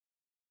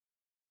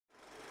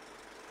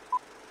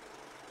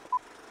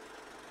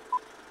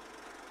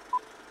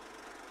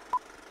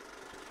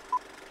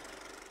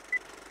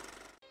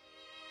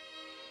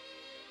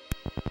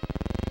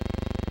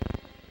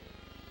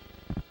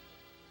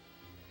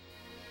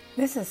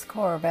This is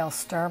CORA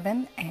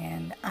STIRMAN,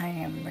 and I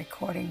am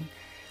recording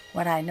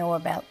what I know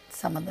about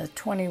some of the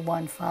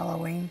 21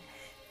 following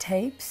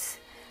tapes.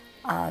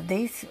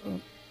 These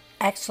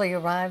actually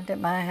arrived at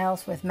my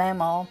house with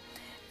Mamaw,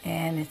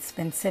 and it's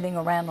been sitting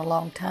around a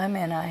long time,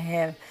 and I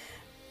have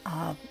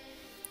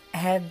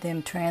had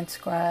them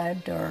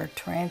transcribed or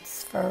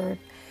transferred,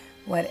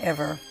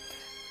 whatever.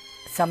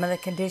 Some of the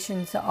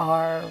conditions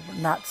are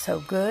not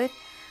so good,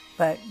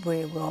 but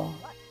we will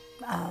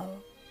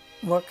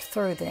work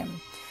through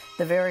them.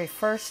 The very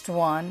first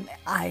one,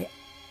 I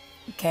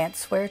can't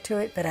swear to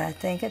it, but I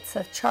think it's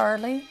of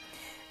Charlie,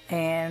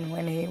 and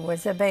when he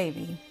was a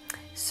baby.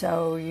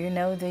 So you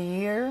know the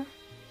year,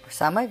 or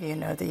some of you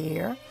know the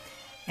year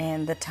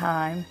and the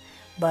time,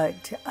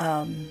 but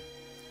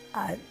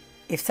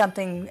if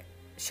something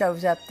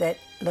shows up that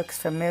looks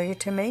familiar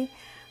to me,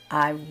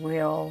 I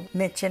will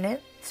mention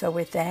it. So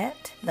with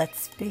that,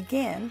 let's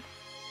begin.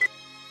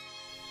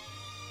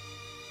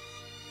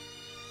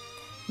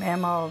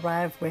 Mamaw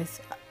arrived with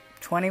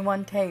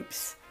 21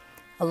 tapes,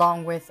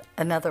 along with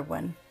another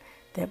one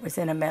that was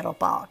in a metal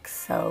box.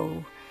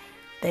 So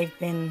they've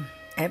been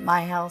at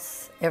my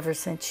house ever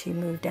since she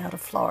moved out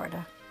of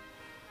Florida.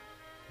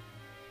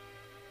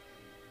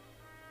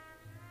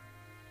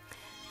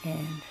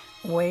 And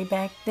way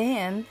back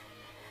then,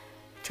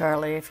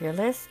 Charlie, if you're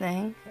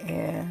listening,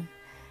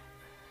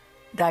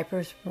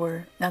 diapers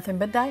were nothing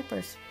but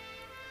diapers.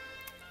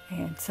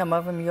 And some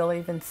of them you'll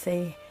even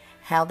see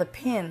how the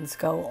pins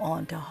go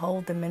on to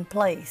hold them in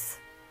place.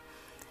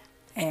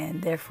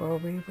 And therefore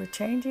we were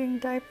changing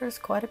diapers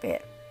quite a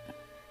bit.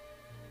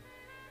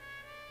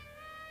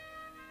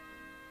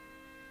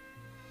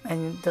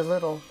 And the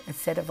little,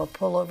 instead of a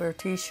pullover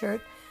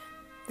t-shirt,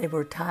 they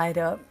were tied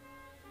up.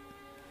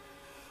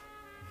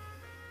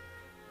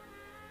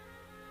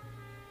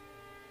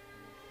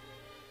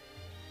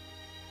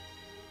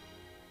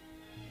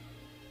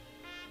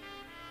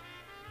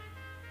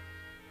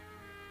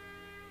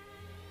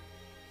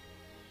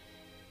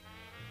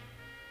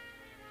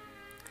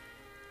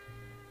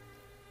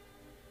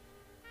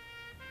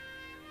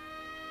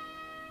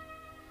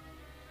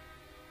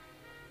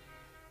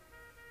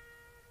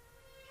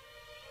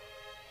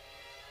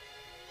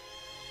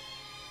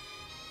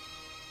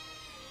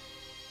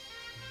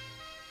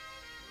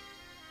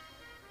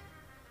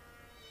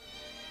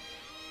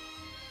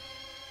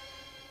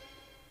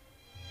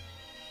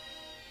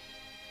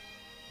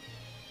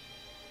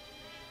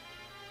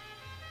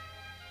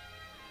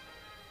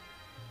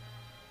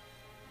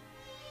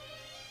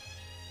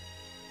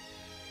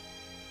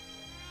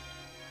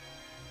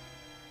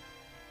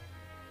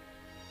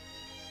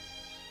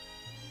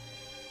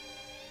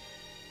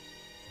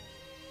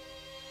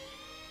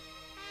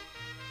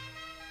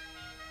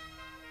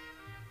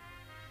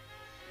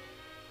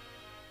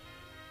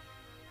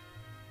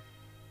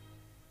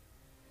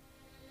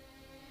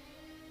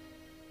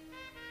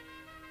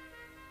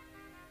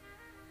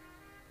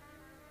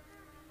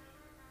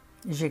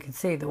 As you can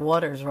see, the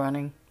water's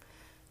running.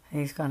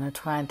 He's going to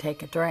try and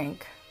take a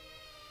drink.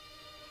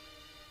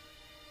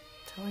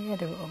 So he had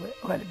to,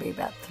 what, to be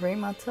about 3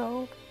 months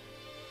old?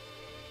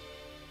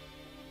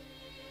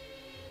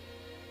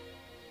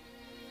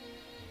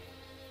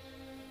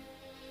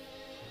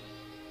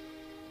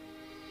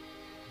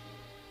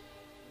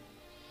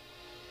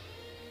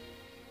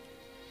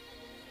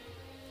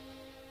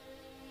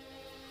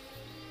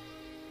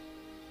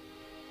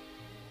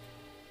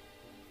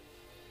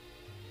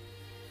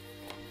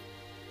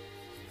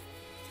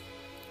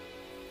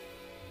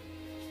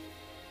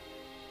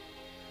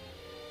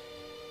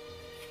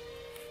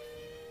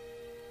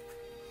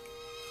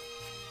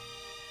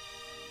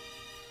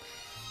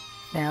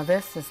 Now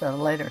this is a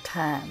later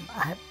time.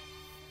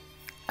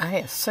 I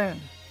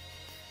assume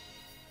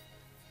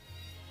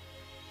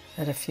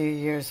that a few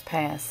years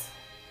pass.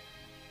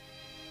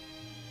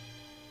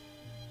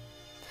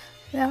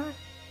 Now,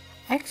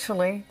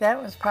 actually,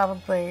 that was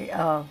probably,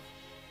 I'm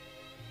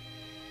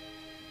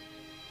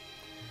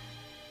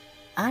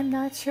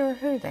not sure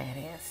who that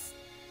is.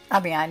 I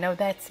mean, I know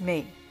that's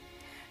me.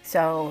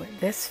 So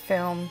this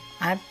film,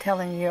 I'm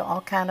telling you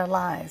all kind of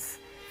lies.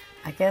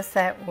 I guess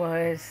that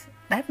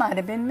might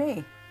have been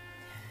me,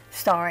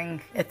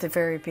 starring at the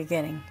very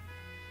beginning.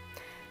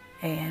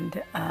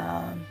 And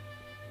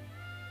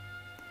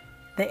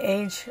the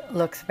age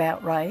looks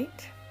about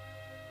right.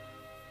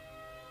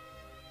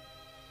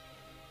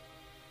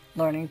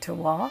 Learning to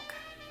walk.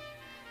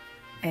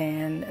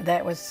 And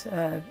that was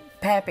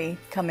Pappy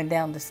coming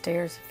down the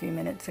stairs a few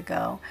minutes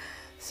ago.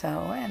 So,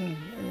 and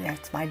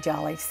that's my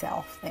jolly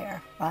self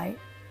there, right?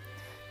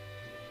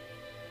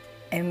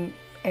 And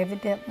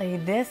evidently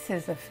this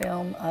is a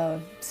film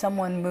of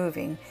someone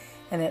moving,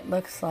 and it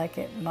looks like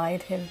it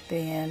might have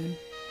been,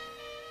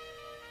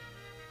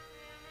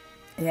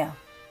 yeah,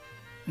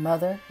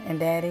 Mother and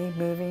Daddy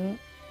moving.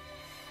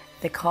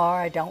 The car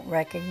I don't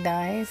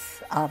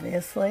recognize,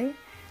 obviously,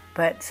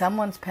 but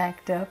someone's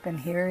packed up and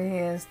here he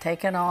is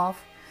taking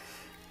off,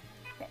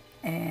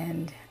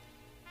 and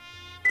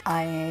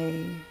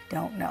I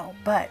don't know.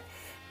 But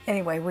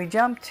Anyway, we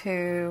jumped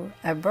to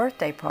a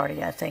birthday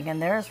party, I think,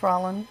 and there's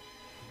Roland.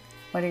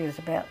 What, he was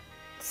about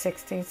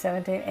 16,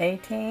 17,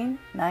 18,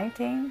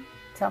 19,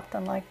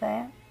 something like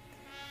that.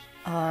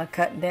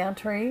 Cutting down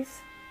trees.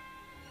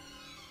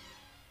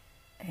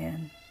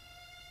 And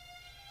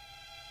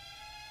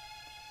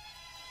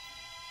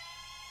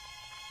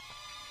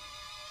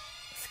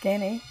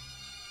Skinny.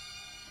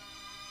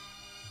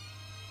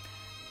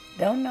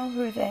 Don't know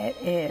who that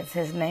is.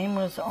 His name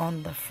was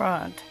on the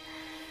front.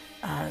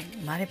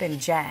 Might have been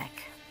Jack.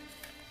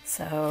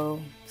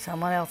 So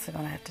someone else is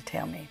going to have to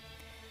tell me.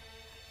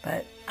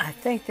 But I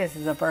think this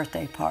is a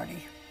birthday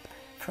party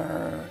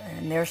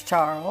and there's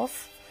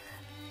Charles.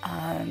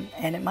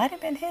 And it might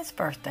have been his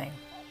birthday.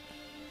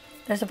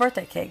 There's a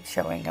birthday cake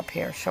showing up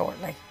here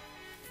shortly.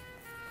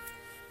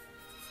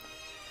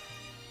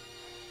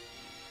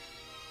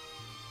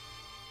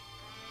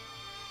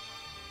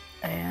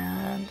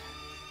 And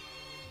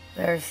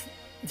there's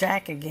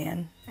Jack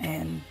again,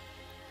 and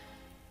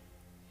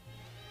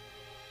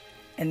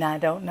I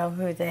don't know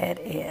who that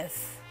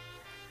is.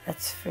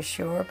 That's for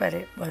sure, but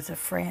it was a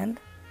friend.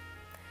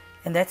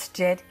 And that's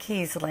Jed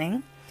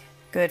Kiesling,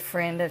 good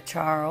friend of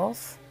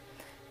Charles.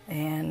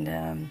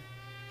 And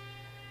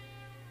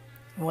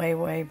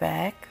way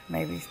back,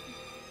 maybe.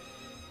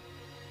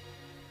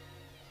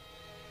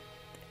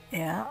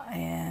 Yeah,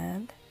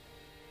 and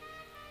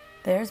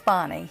there's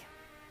Bonnie.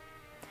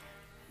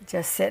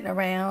 Just sitting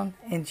around,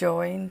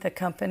 enjoying the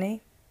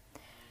company.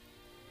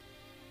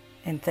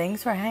 And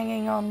things were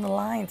hanging on the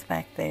lines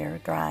back there,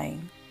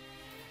 drying.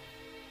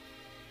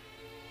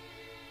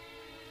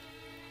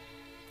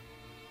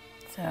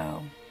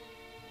 So,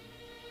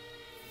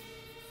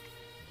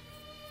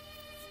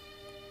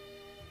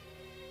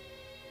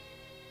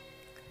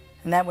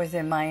 and that was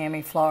in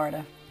Miami,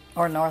 Florida,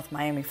 or North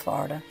Miami,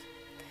 Florida.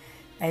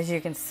 As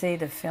you can see,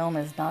 the film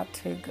is not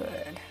too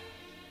good.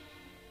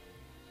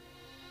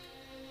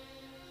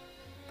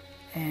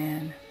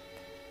 And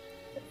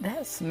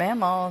that's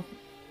Memo,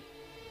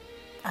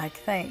 I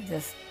think,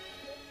 just,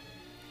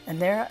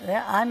 and there,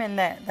 I'm in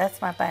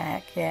that's my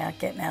back, yeah,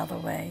 getting out of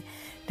the way.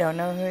 Don't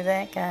know who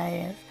that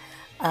guy is.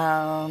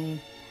 And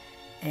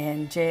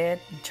Jed,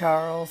 and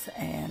Charles,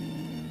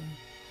 and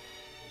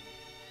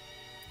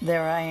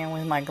there I am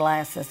with my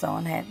glasses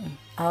on,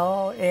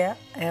 oh, yeah,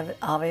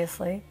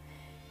 obviously.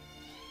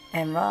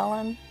 And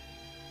Roland,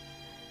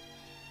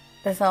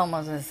 this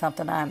almost is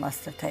something I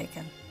must have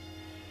taken.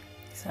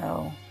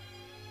 So,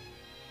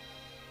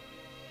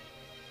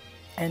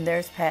 and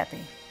there's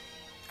Pappy,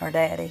 or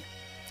Daddy,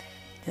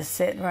 just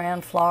sitting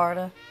around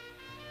Florida.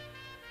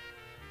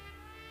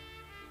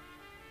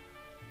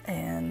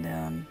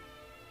 And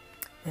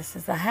this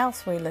is the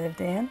house we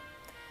lived in.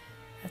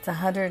 It's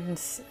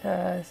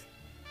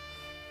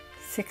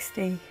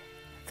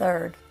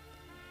 163rd.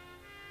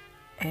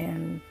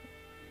 And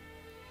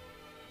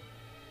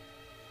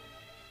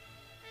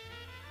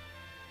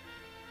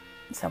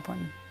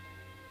someone's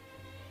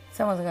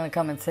going to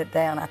come and sit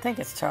down. I think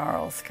it's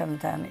Charles coming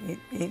down and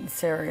eating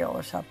cereal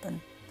or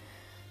something.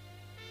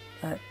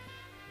 But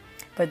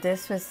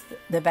this was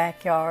the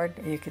backyard.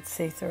 You could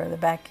see through the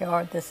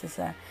backyard. This is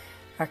our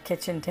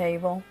kitchen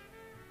table.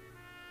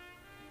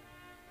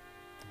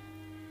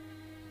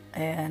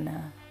 And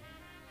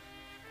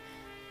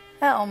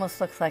that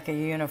almost looks like a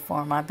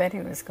uniform. I bet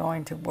he was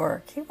going to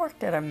work. He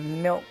worked at a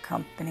milk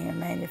company in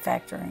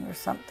manufacturing or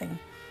something.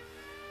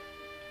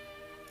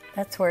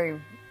 That's where he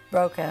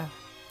broke a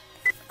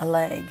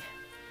leg.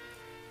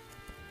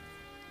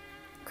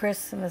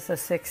 Christmas of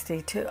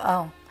 62.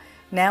 Oh,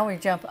 now we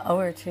jump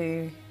over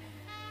to,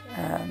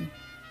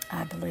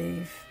 I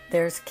believe,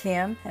 there's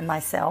Kim and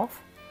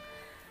myself.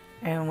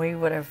 And we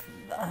would have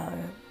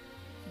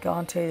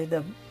gone to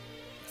the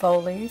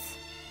Foley's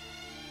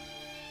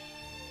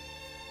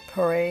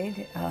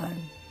parade.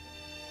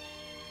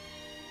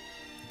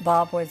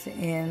 Bob was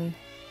he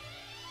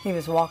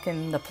was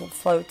walking the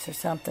floats or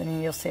something,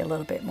 and you'll see a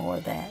little bit more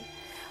of that.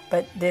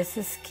 But this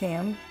is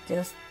Kim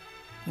just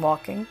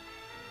walking.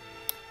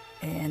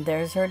 And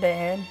there's her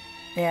dad.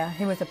 Yeah,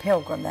 he was a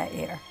pilgrim that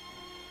year.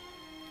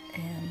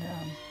 And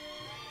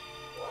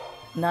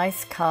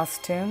nice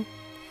costume.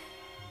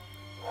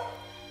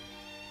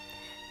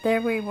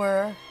 There we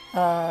were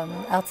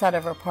outside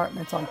of our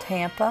apartments on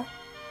Tampa.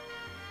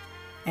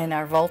 And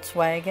our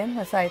Volkswagen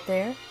was right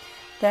there.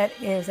 That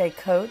is a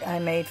coat I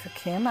made for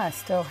Kim. I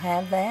still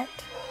have that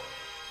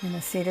in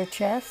a cedar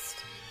chest.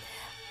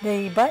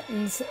 The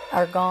buttons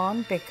are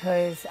gone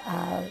because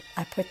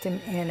I put them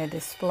in a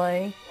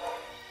display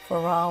for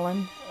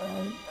Roland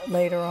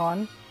later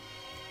on.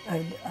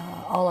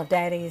 All of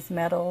Daddy's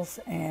medals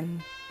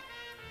and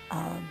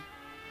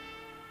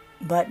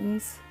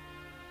buttons.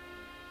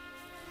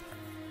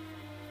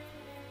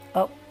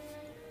 Oh,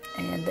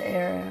 and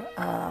there,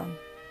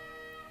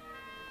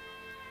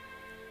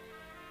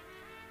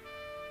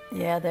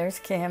 yeah, there's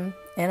Kim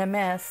in a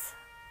mess.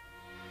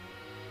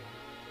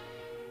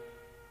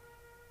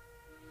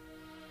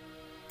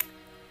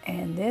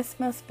 And this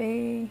must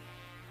be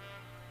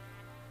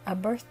a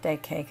birthday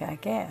cake, I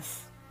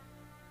guess,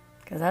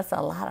 because that's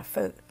a lot of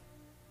food.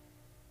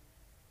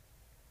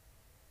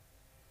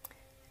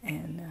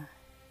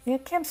 Yeah,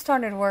 Kim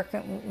started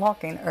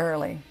walking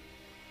early.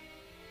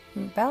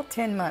 About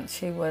 10 months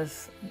she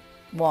was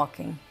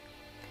walking.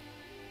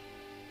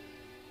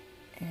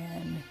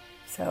 And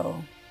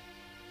so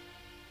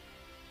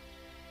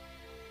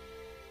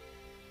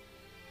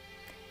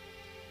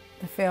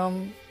the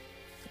film,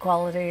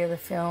 quality of the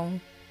film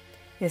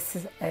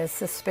is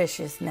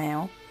suspicious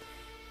now,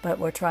 but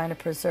we're trying to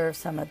preserve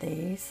some of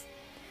these.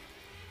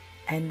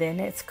 And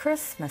then it's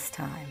Christmas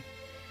time.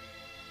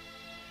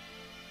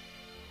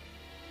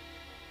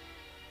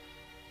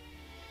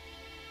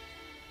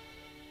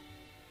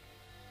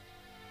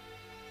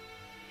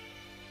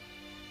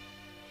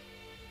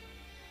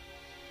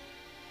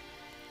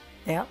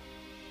 Yep,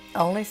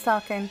 only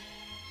stocking.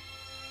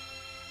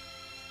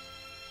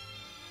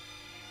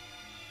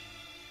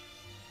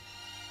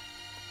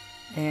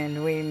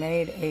 And we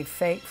made a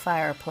fake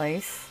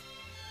fireplace.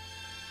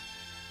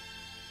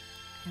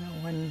 You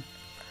know,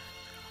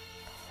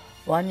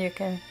 one you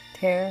can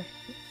tear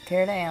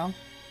down.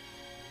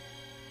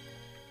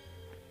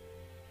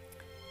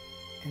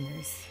 And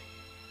there's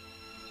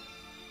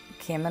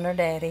Kim and her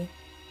daddy.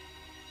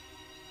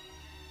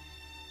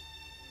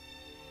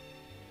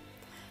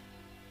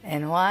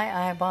 And why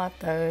I bought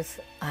those,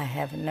 I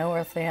have no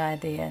earthly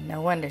idea.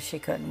 No wonder she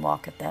couldn't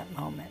walk at that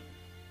moment.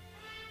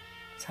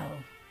 So,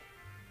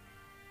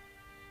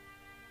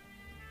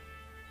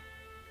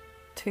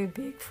 too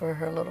big for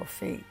her little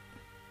feet.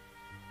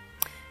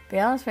 Be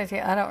honest with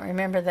you, I don't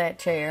remember that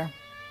chair,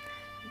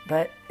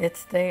 but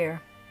it's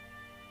there.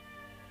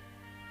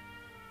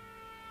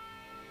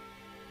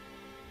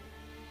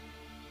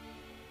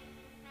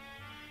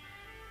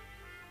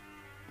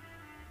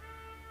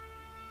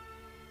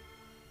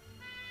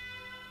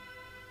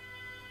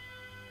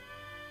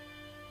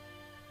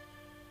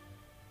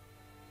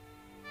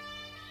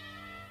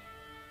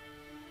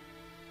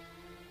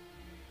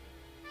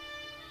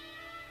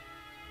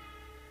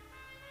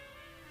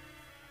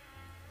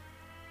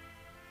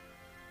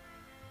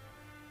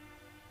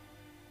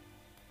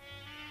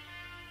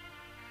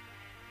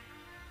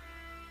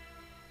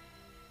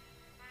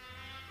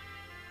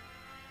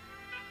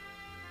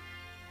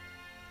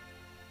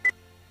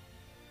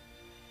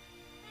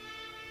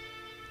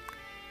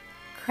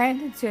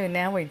 Crandon Zoo.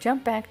 Now we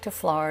jump back to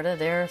Florida.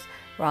 There's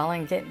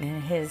Rollin getting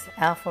in his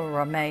Alfa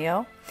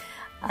Romeo.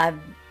 I've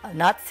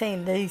not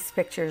seen these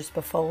pictures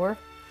before,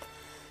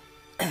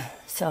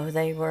 so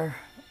they were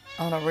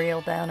on a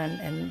reel down,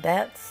 and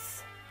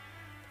that's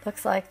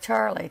looks like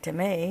Charlie to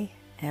me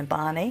and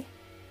Bonnie.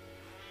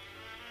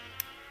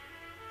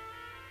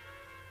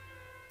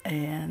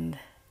 And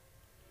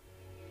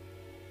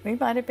we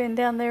might have been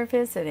down there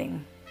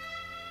visiting.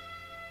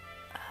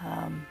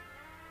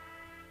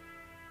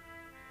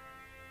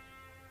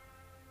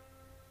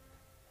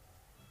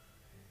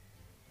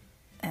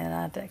 And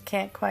I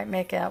can't quite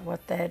make out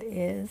what that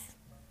is.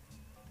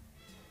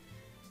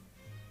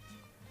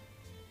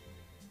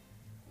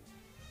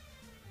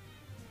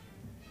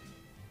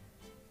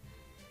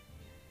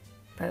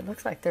 But it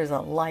looks like there's a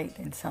light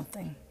in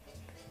something.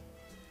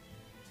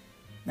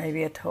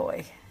 Maybe a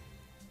toy.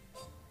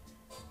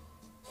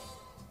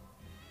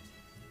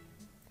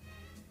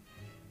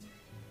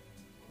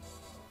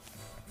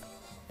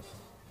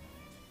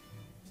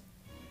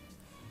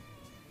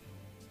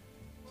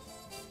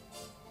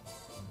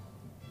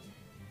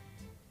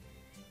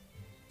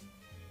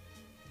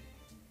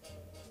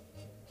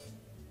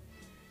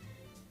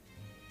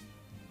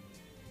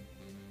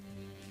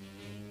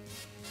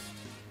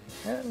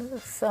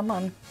 There's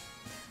someone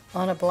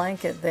on a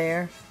blanket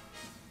there.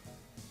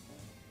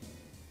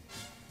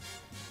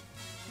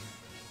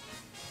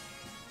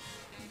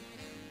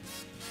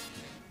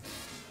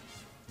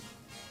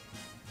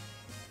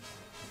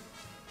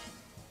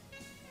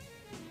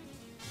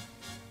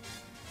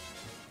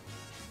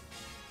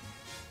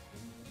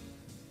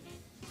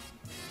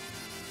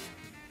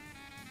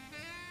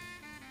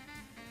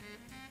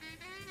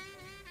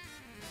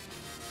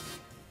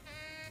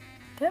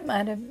 That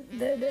might have...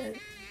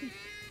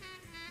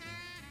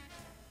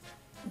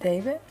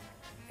 David?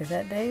 Is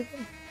that David?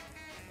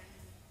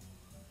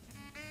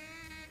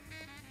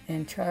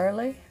 And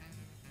Charlie?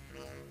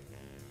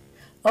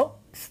 Oh,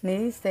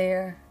 sneeze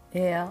there.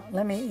 Yeah,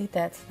 let me eat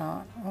that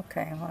snot.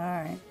 Okay, well, all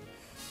right.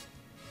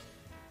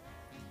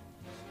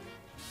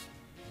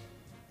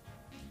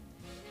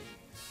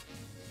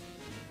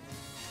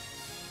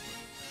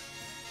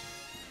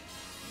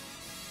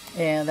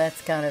 Yeah,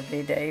 that's gotta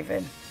be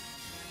David.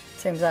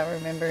 Seems I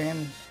remember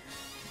him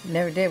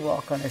never did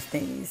walk on his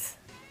knees.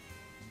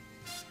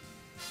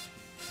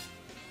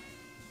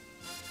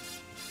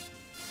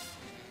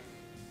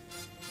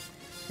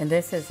 And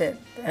this is it.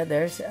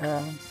 There's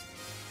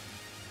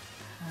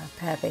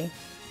Pappy.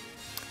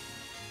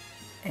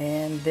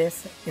 And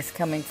this is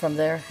coming from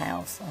their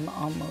house. I'm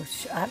almost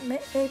sure.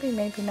 Maybe,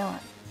 maybe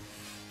not.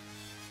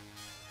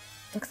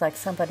 Looks like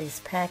somebody's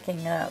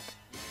packing up.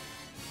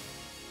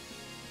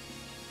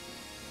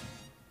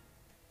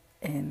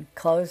 And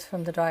clothes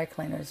from the dry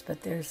cleaners.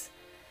 But there's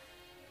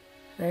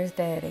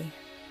Daddy.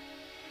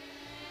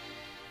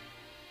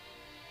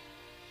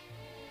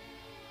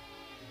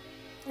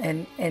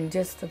 and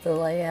just the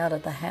layout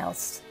of the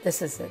house.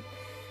 This is it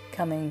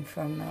coming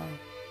from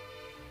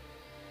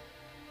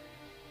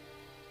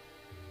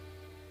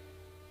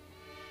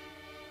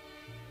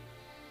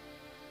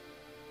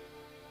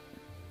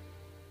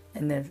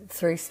and the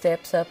 3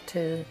 steps up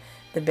to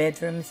the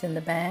bedrooms in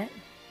the back.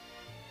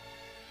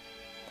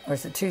 Or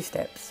is it 2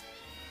 steps?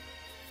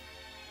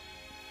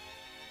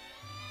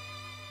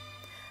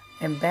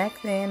 And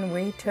back then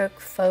we took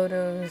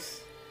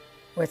photos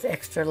with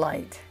extra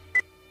light.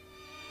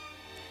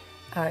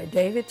 All right,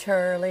 David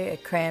Charlie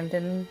at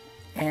Camden,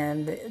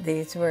 and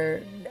these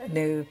were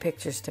new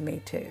pictures to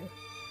me too.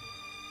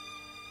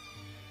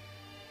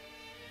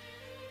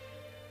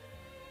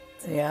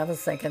 See, I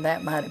was thinking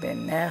that might have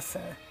been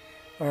NASA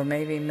or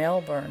maybe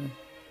Melbourne.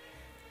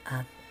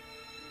 I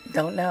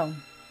don't know.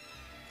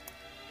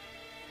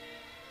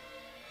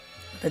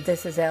 But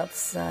this is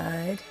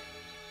outside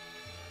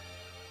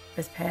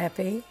with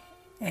Pappy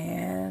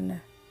and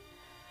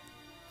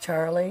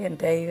Charlie and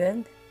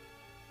David.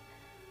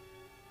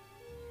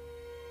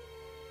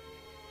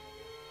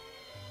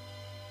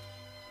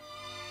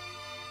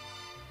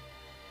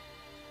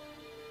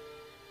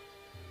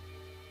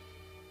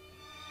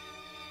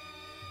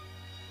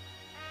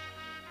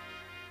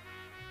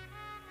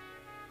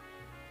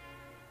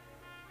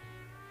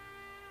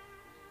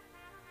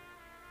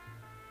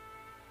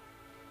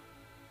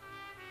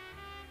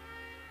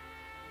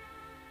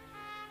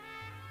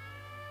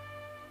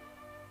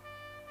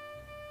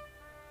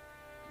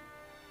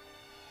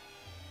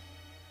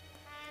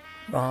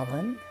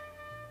 Rollin.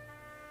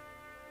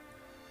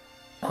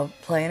 Oh,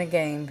 playing a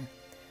game.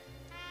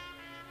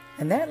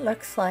 And that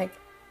looks like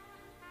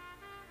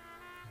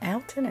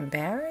Alton and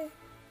Barry?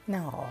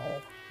 No.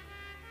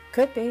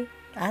 Could be.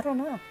 I don't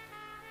know.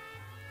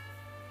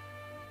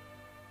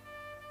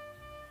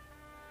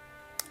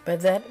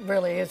 But that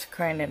really is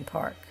Crandon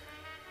Park.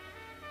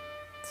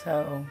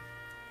 So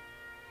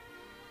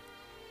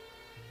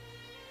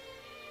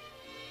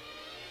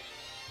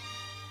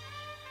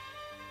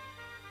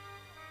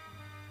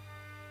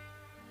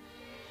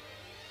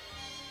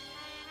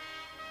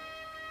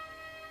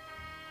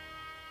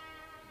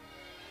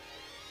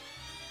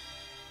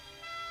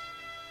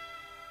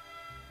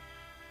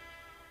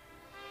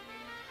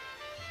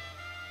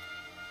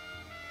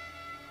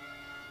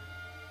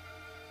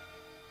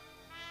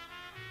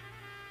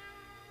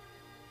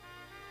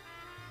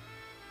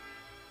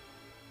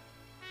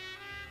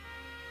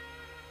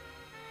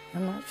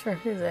I'm not sure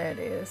who that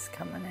is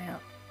coming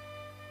out.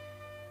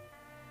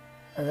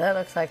 Oh, that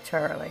looks like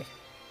Charlie.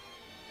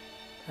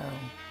 So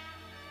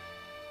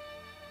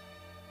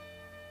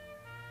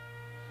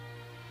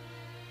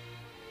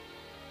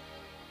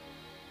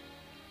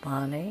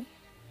Bonnie.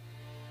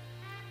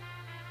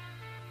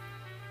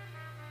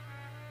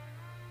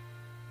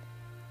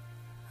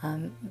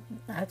 I'm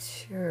not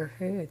sure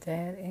who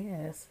that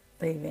is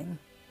leaving.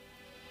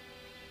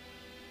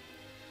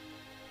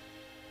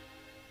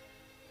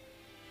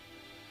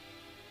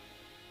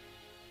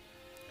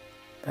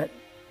 But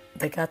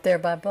they got there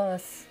by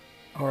bus,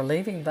 or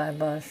leaving by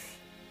bus.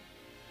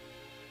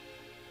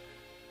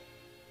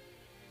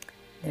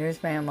 There's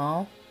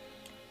Mamaw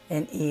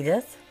and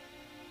Edith.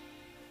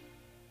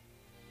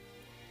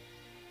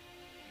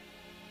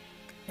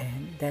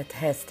 And that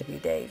has to be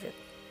David.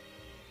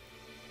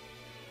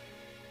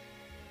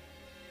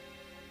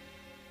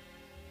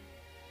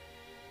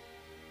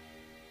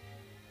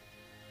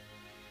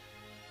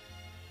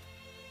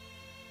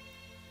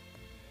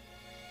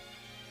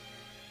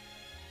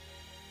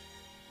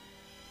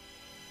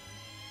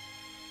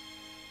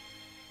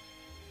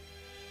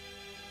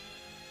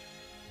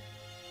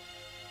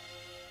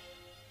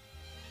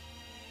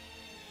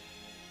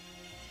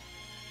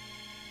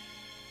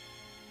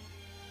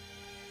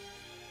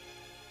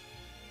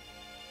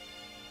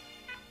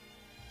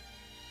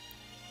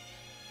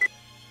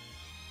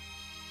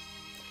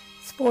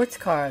 Sports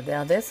car.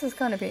 Now this is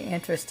going to be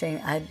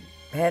interesting. I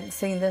hadn't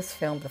seen this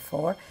film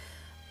before,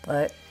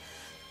 but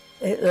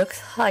it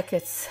looks like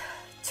it's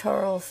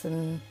Charles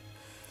and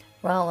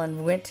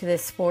Rollin went to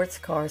this sports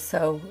car.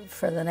 So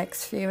for the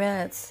next few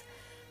minutes,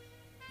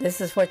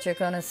 this is what you're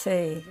going to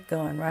see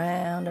going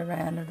round and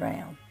round and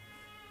round.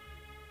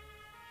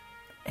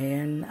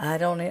 And I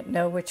don't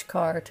know which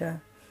car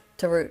to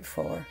root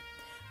for,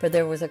 but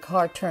there was a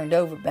car turned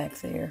over back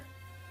there.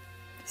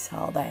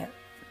 Saw that.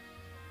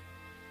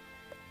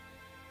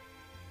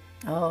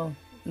 Oh,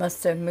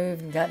 must have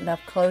moved and gotten up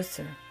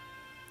closer.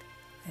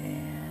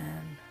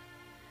 And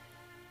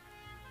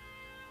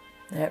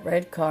that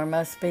red car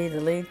must be the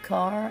lead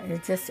car.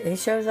 It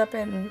shows up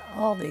in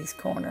all these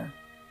corners.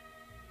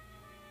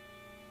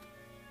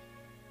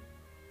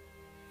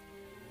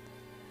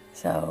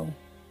 So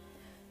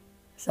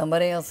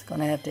somebody else is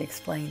going to have to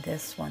explain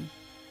this one.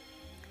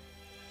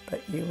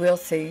 But you will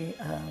see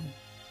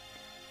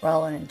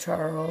Rollin and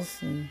Charles,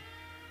 and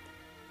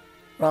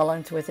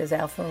Rollin's with his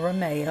Alfa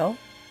Romeo.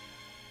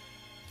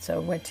 So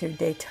went to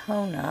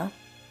Daytona.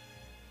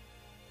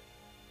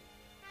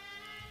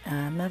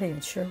 I'm not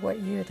even sure what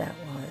year that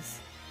was.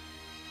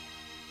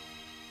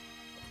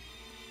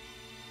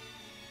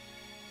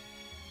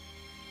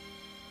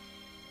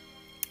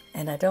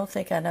 And I don't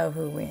think I know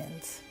who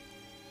wins.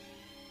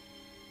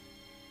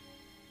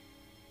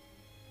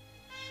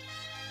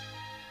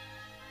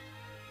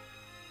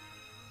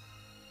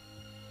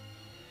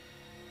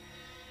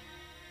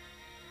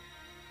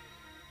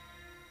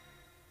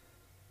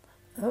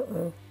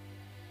 Uh-oh.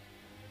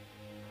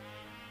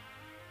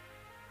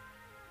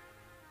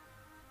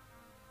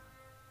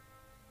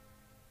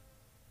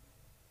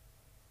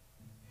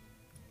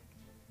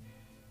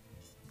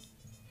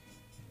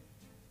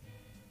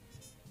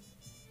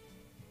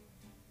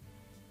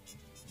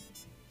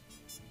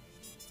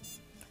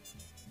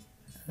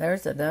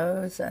 There's a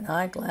nose and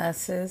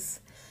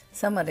eyeglasses.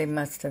 Somebody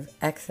must have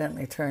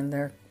accidentally turned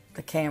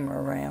the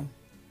camera around.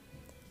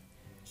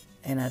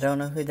 And I don't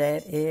know who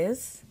that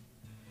is.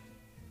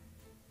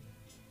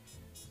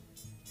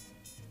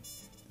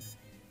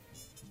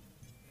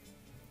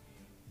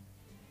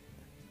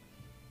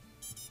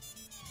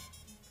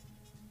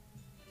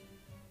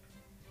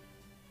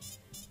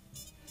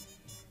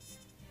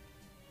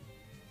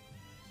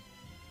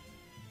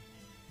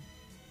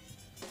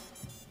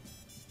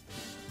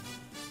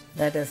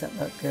 That doesn't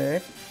look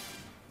good.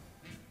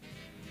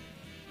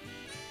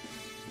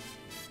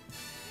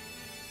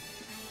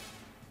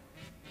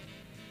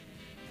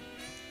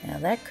 Now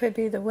that could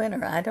be the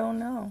winner. I don't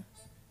know.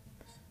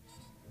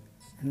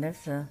 And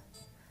there's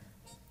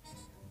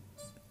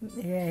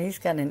yeah, he's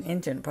got an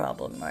engine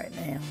problem right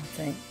now, I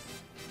think.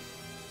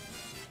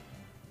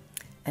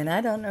 And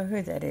I don't know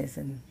who that is.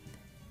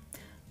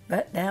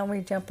 But now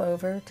we jump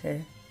over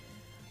to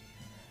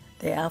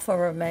the Alfa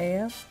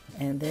Romeo,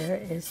 and there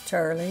is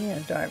Charlie in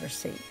the driver's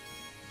seat.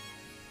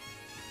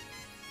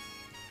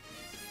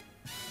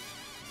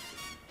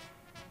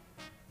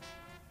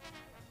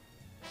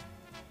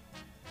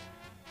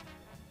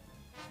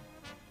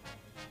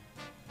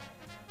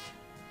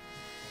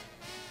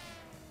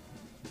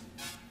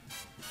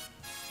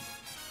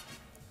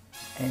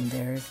 And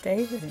there's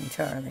David and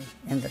Charlie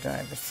in the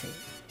driver's seat.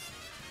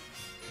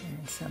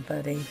 And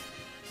somebody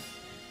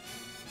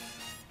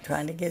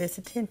trying to get his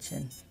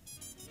attention.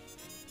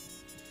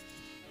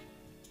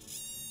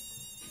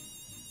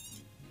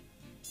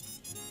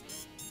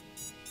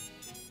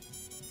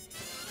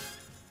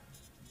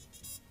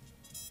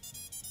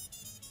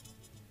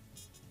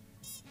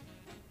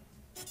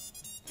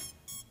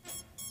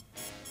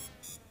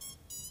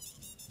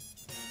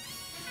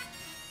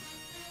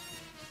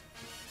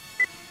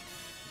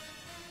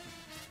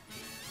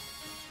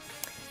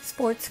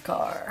 Sports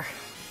car.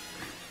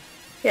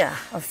 Yeah,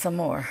 of some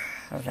more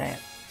of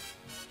that.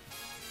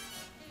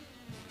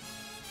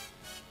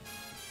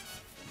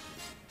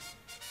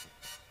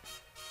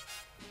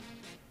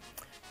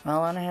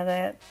 Well, I had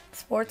that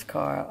sports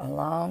car a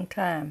long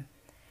time.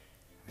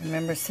 I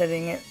remember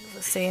seeing it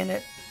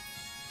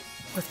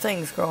with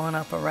things growing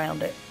up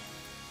around it.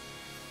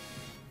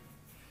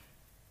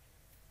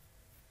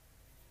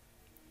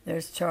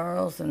 There's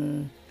Charles,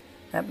 and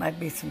that might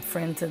be some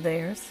friends of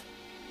theirs.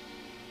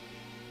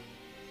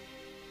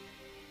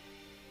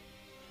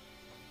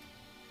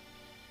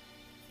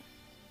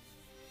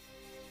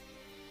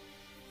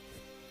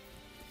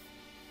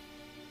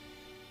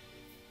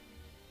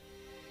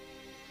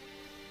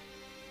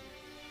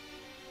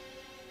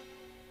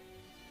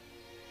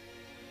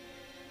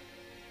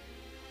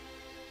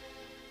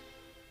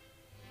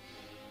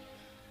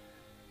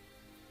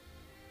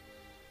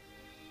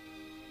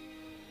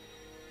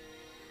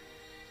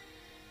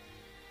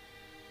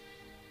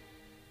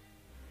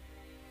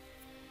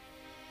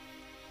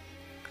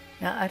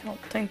 Now, I don't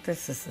think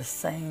this is the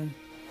same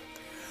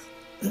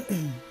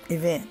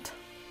event.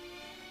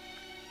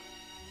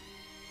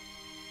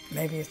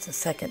 Maybe it's the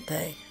second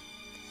day.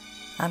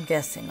 I'm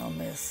guessing on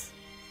this.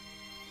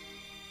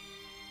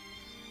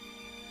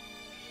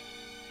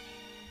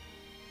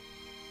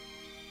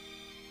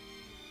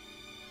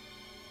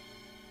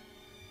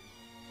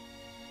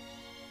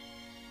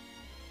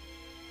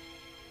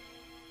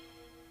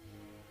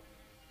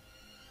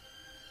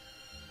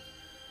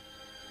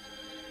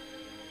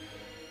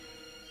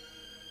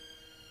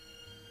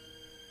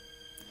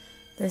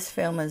 This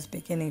film is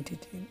beginning to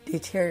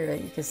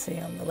deteriorate, you can see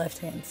on the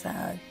left-hand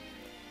side.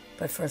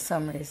 But for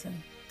some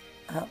reason,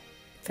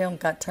 film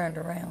got turned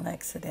around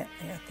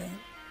accidentally, I think.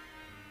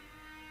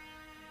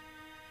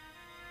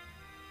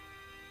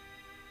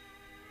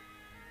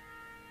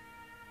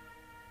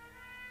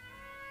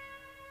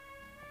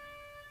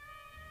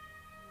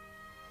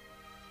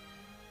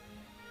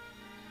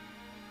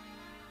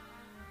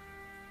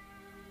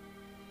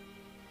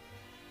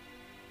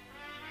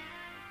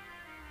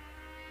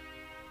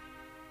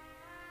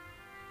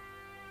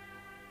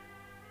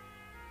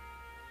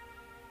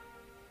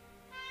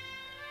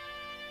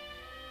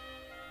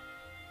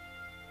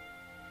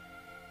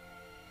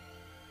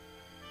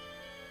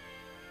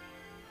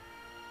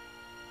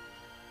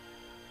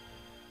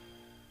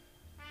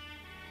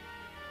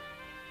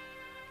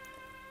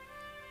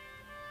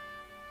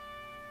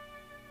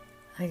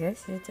 I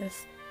guess you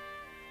just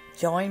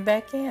join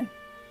back in.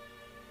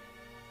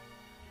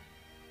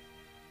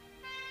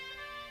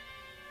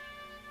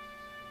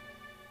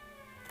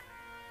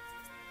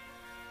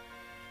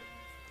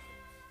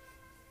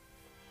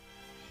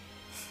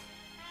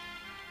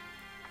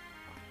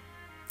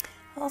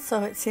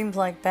 Also, it seems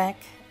like back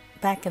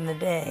in the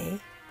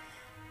day,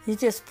 you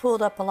just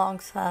pulled up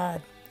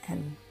alongside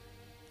and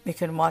you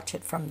can watch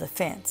it from the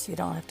fence. You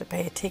don't have to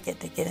pay a ticket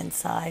to get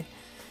inside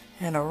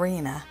an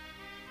arena.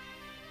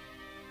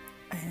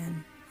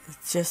 And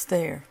it's just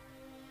there.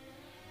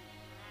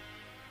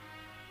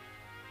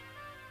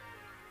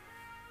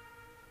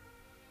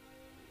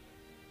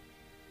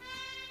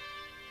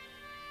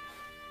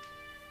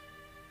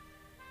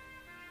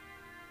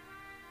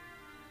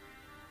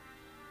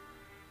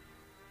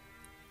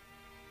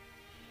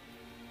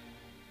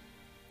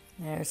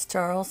 There's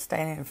Charles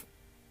standing,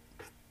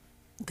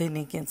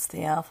 leaning against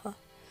the alpha.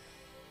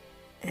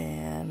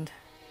 And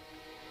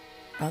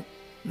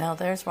now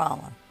there's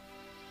Rollin.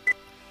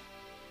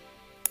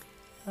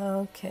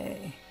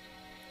 Okay.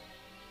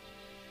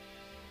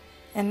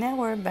 And now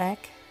we're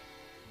back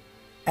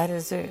at a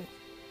zoo.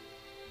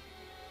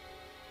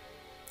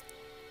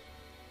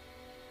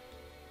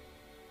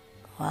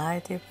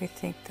 Why did we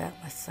think that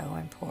was so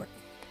important?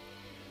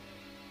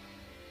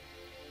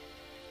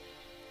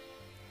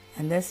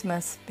 And this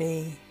must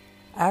be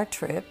our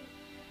trip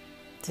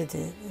to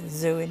the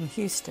zoo in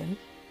Houston.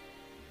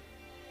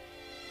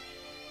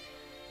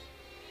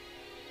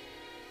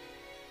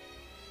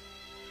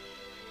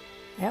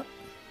 Yep.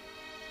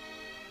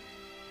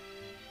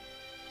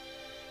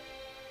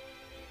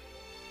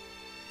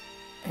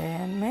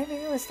 And maybe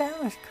it was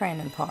down at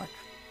Crandon Park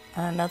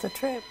on another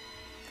trip.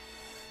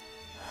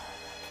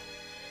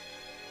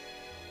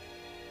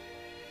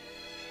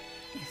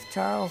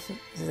 Charles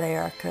is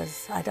there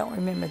because I don't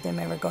remember them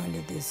ever going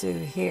to the zoo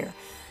here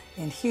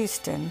in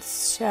Houston,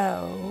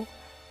 so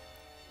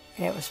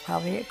it was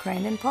probably at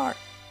Crandon Park.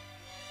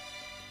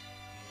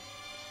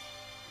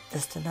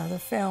 Just another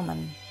film,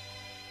 and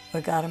we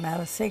got him out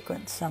of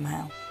sequence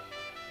somehow.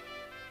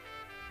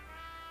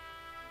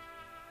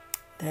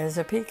 There's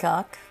a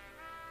peacock.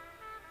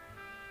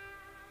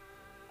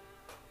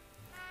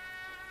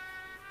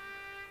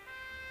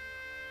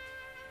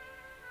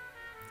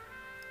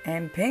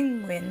 And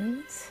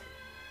penguins.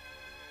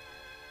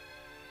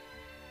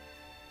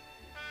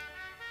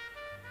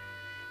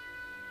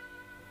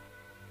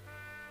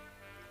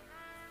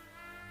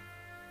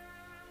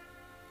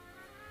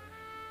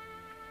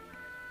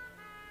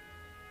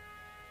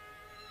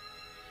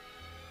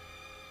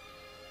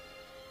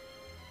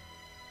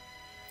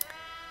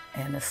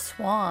 And a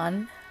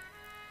swan.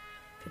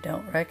 If you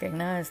don't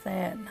recognize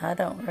that, I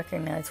don't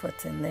recognize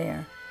what's in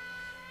there.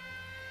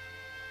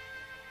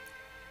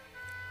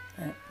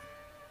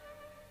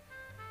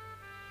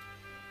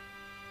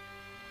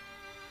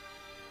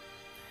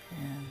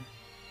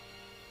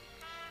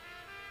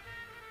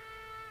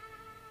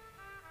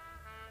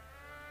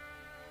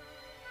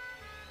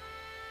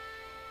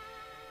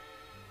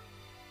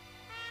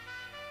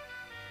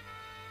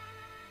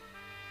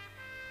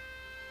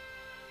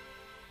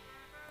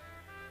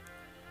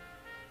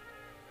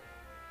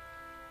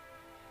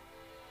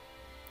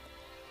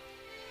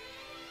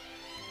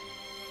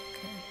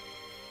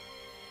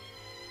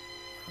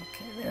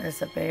 Okay,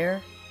 there's a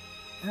bear.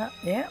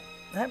 Yeah,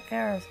 that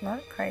bear is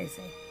not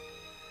crazy.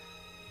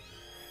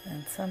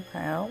 And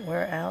somehow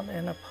we're out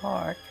in a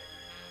park.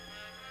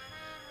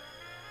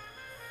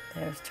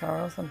 There's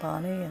Charles and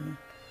Bonnie and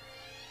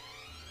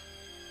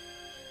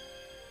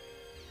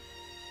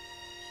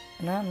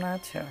I'm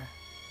not sure.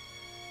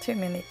 Too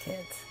many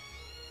kids.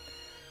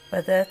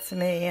 But that's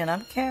me, and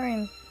I'm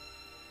carrying,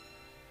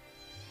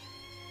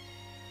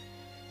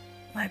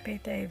 might be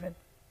David.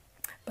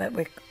 But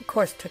we, of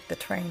course, took the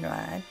train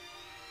ride.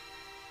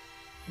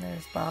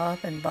 There's Bob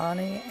and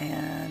Bonnie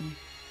and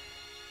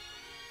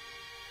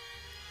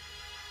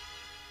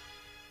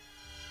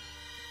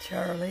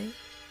Charlie,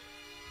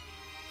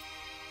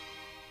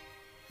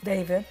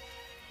 David,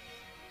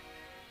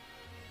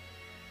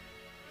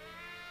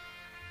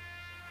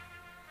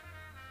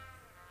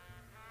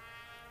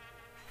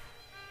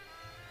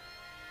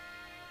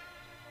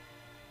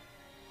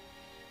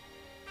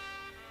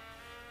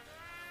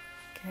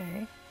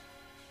 okay.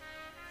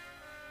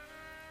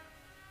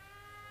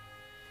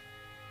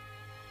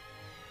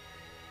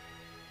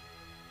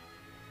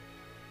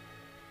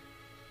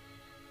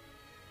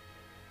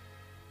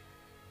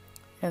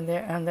 And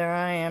there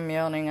I am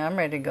yawning. I'm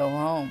ready to go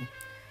home.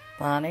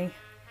 Bonnie.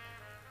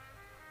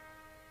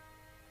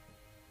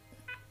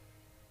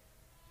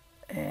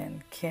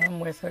 And Kim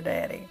with her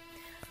daddy.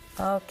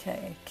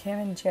 Okay, Kim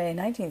and Jay,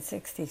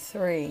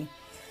 1963.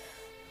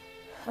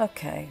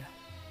 Okay,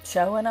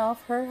 showing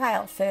off her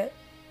outfit.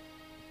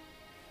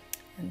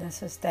 And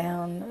this is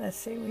down, let's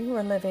see, we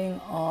were living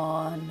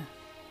on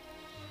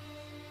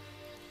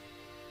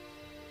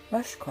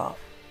Rushcroft.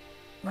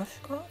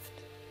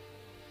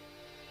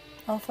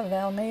 Off of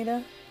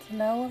Alameda,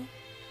 Genoa.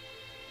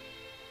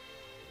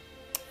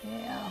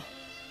 Yeah.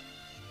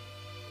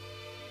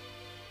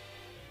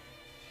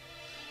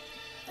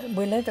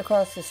 We lived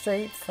across the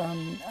street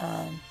from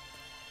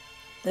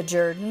the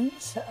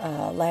Jordans,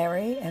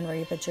 Larry and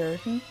Reba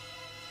Jordan,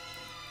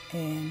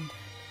 and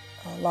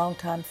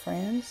longtime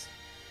friends.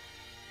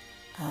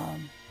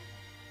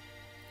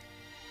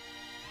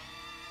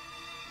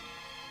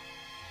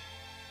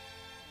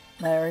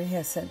 Larry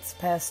has since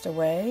passed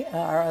away.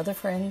 Our other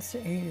friends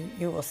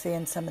you will see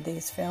in some of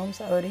these films,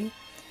 Odie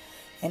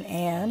and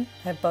Anne,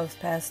 have both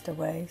passed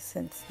away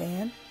since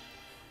then.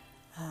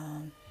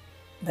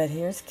 But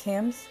here's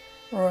Kim's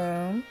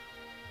room.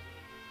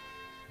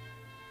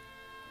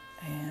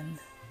 And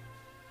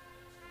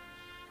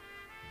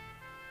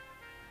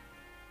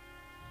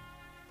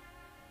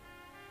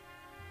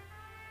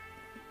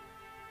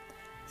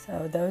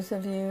so those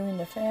of you in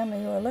the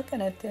family who are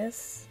looking at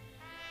this,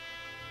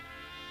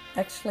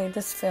 actually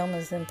this film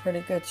is in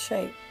pretty good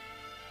shape.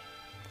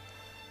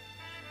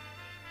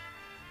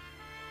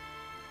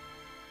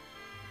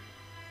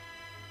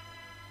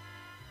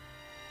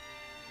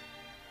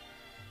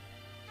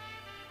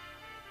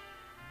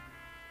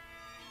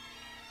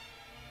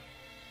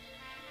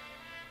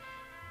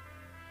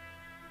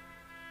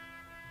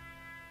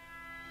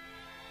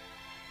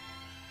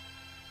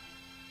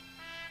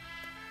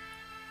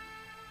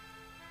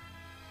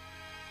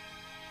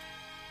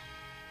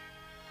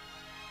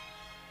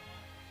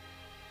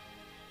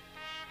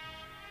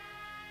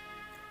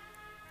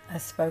 I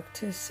spoke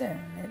too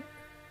soon. It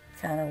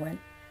kind of went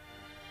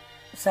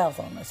south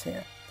on us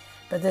here.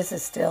 But this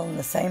is still in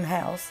the same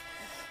house.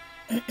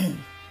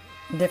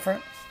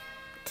 Different.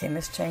 Kim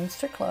has changed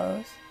her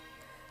clothes.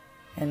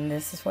 And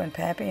this is when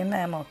Pappy and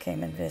Mammal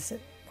came and visit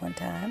one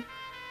time.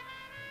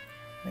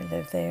 We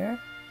lived there.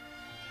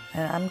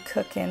 And I'm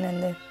cooking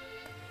in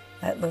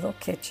that little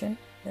kitchen.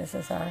 This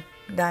is our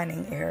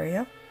dining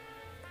area.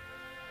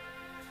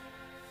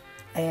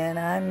 And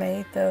I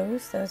made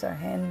those. Those are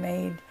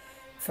handmade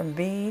from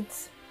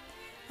beads.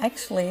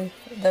 Actually,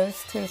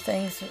 those two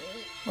things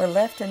were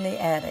left in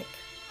the attic.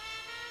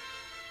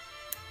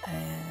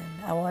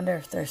 And I wonder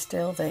if they're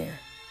still there.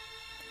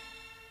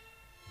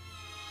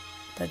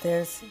 But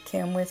there's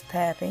Kim with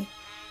Pappy.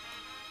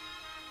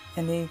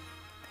 And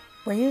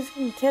well, you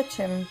can catch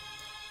him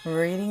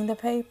reading the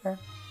paper.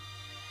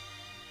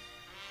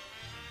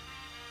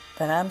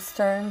 But I'm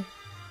stirring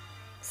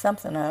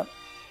something up.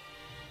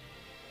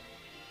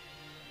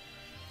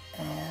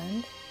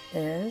 And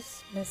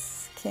there's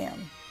Miss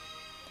Kim.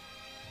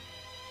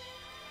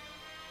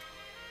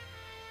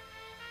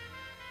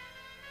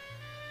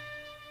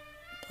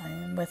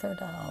 Playing with her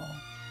doll.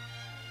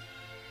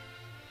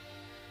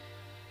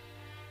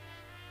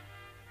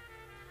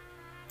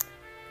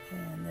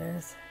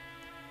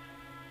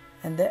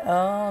 And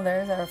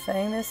there's our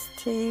famous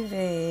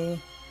TV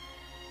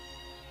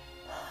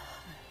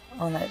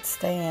on that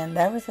stand.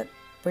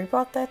 We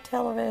brought that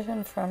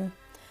television from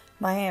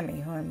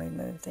Miami when we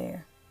moved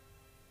there.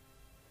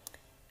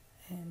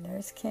 And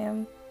there's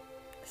Kim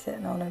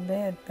sitting on her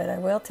bed. But I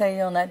will tell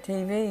you, on that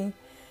TV,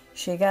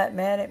 she got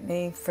mad at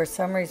me. For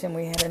some reason,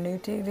 we had a new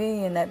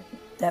TV, and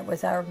that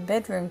was our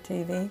bedroom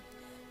TV.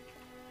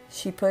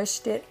 She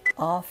pushed it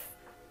off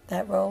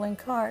that rolling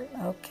cart.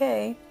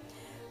 Okay.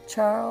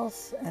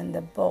 Charles and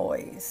the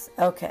boys.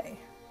 Okay.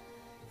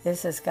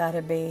 This has got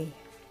to be,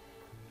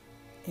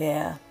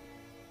 yeah.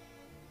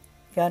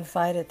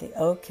 Gunfight at the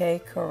OK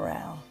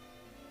Corral.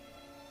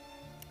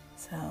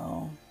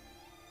 So...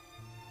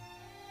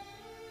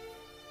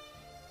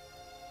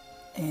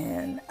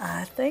 and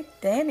I think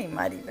Danny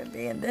might even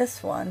be in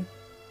this one.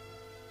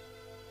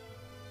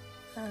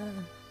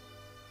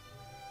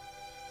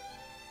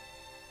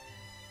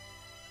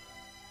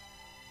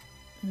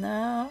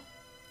 No,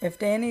 if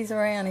Danny's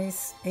around,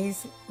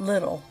 he's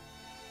little.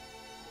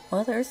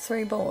 Well, there's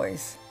 3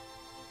 boys.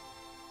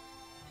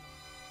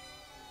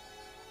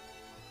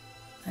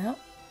 Well,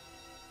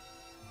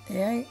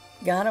 yeah,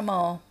 got them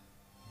all.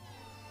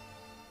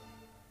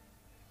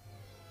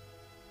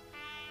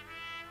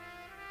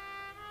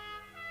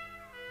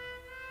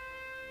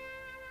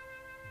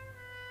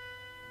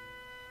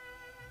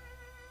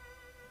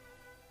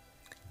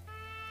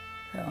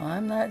 So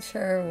I'm not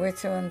sure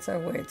which ones are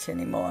which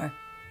anymore.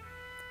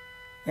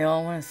 They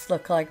almost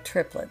look like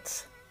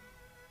triplets.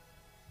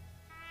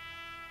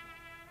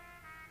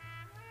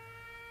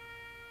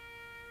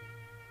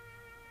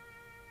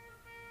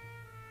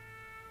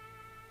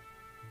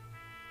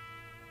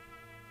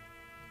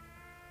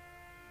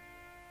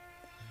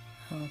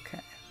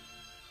 Okay.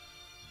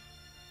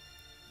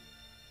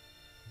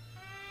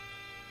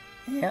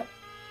 Yep.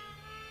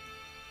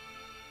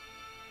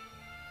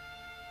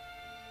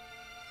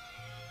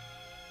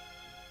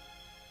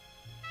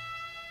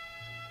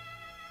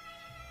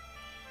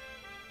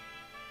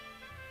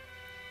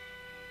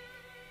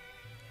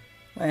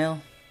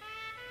 Well,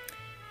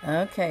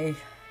 okay.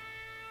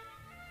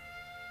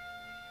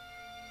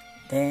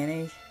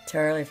 Danny,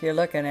 Charlie, if you're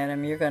looking at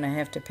them, you're going to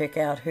have to pick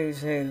out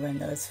who's who in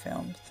those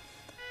films.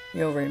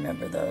 You'll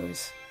remember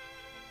those.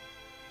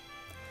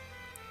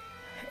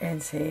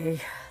 And see,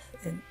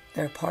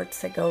 there are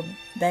parts that go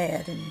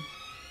bad.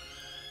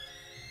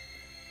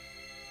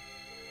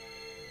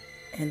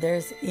 And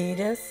there's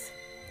Edith,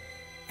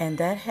 and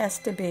that has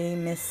to be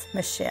Miss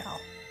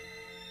Michelle.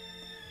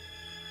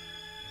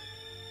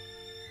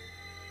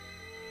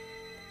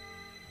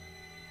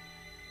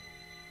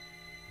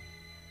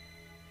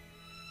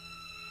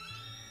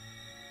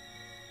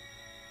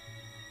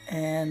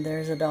 And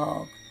there's a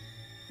dog.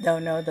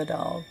 don't know the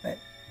dog, but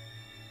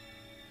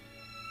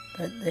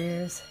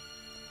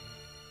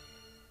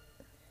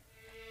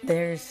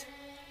there's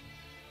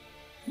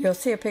you'll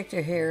see a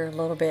picture here a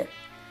little bit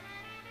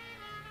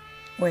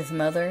with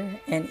Mother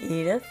and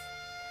Edith,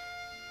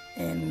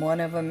 and one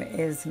of them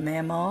is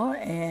Mama,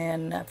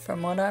 and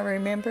from what I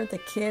remember, the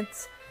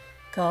kids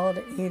called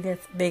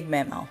Edith Big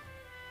Mama.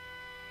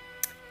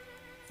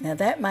 Now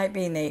that might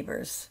be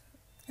neighbors.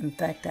 In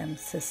fact, I'm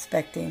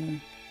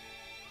suspecting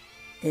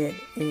it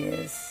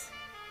is,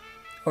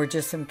 or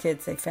just some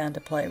kids they found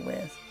to play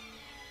with.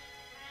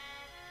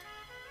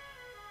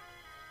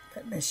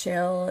 But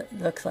Michelle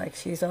looks like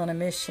she's on a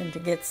mission to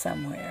get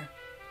somewhere.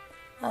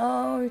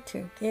 Oh,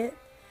 to get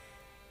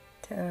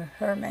to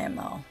her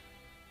mama.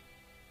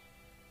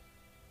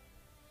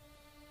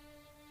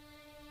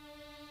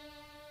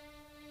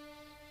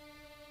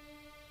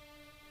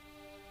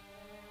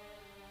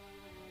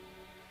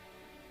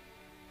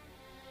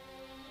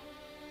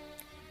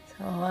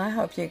 So I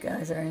hope you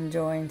guys are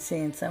enjoying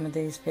seeing some of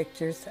these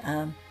pictures.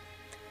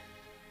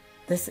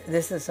 This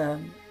is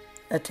a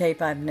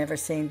tape I've never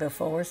seen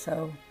before,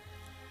 so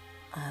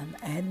I'm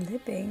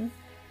ad-libbing.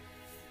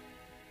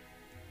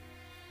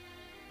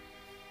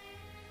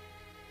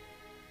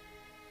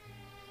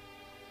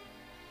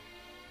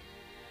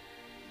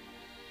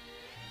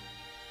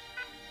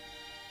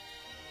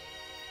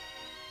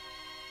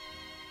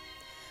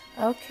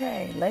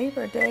 Okay,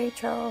 Labor Day,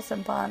 Charles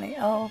and Bonnie.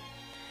 Oh,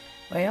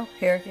 well,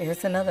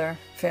 here's another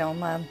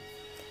film I'm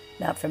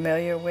not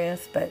familiar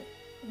with, but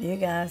you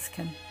guys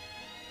can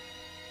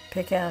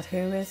pick out who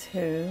is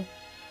who.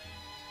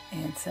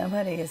 And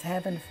somebody is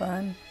having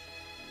fun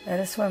at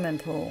a swimming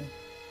pool.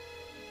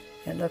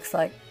 It looks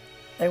like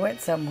they went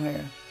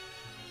somewhere.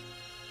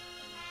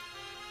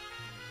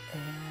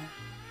 And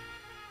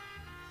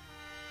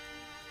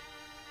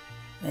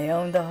they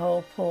own the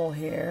whole pool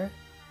here.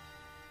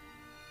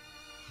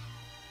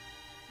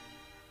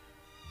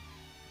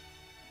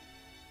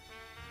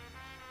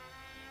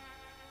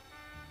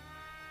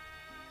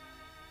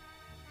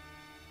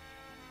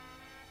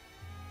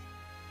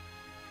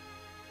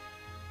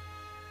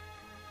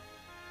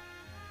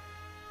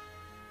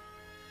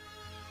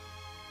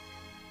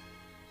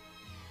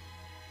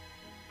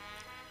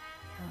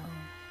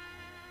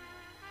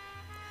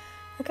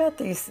 I got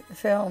these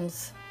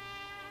films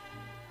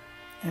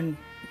and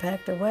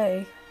packed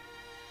away.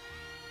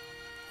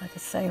 Like I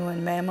say,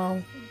 when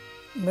Mama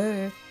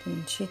moved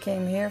and she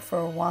came here for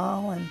a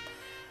while, and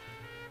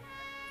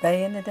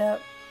they ended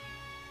up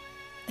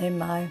in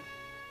my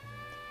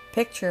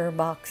picture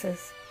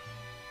boxes,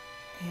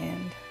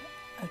 and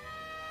I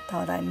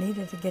thought I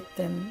needed to get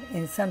them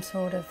in some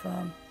sort of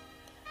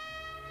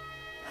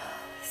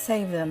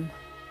save them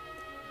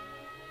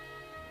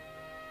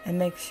and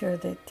make sure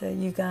that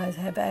you guys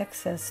have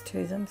access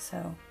to them.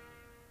 So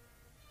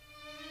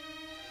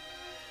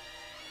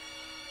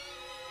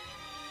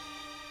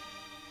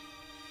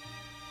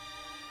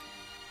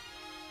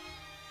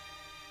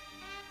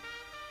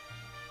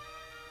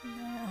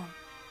now,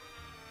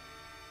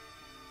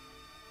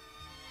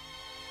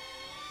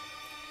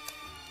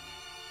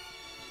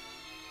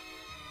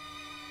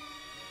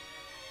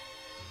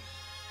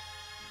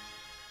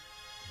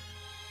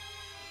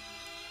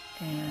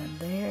 and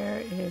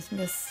there is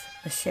Miss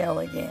Michelle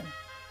again.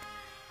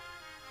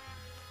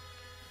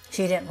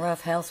 She didn't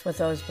roughhouse with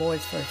those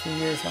boys for a few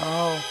years.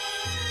 Oh,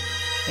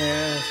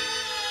 yes.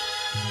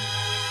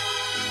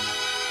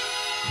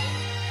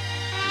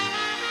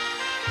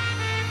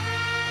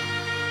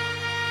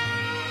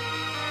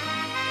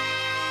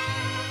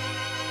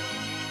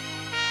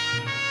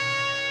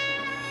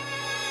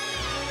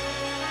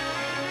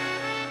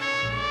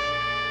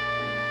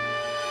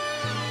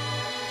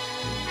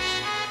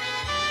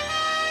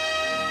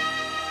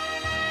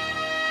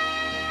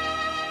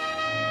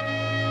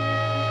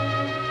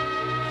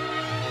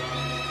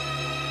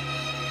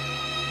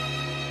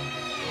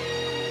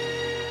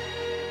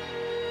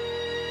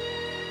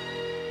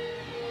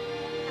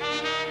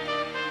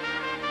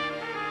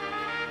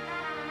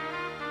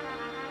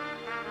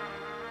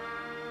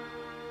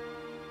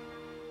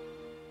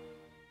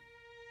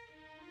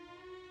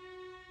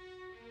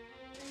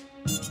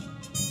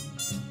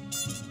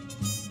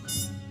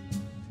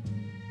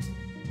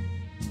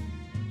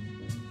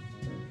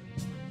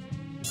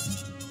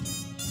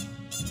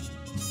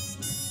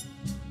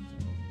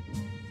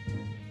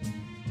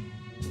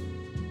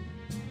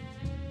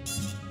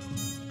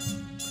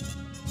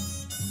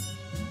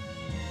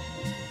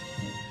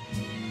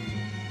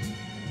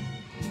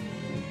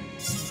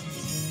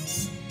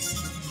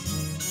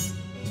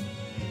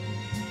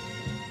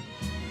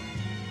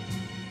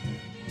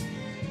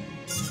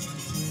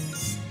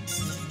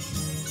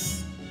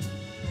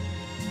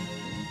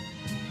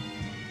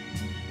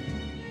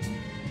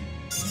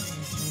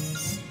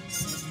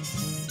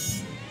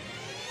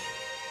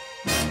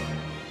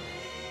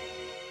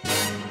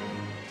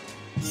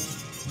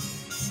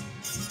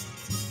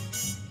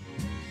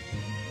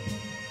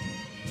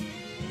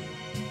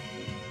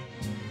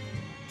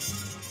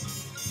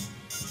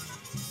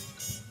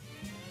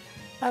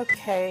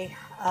 Okay,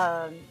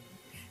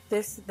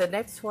 The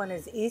next one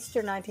is Easter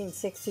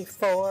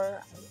 1964.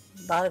 A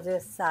lot of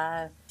this,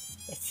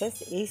 it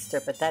says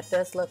Easter, but that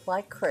does look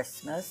like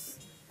Christmas.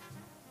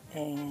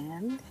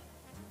 And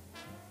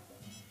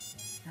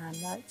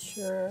I'm not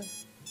sure.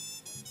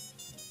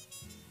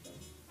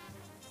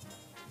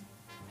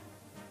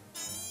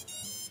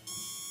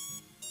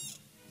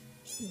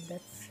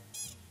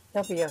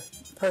 There'll be a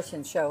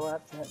person show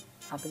up that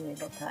I'll be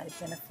able to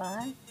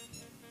identify.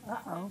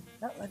 Uh-oh,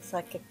 that looks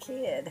like a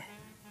kid.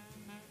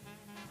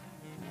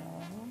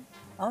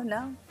 Oh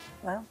no,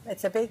 well,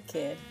 it's a big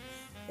kid.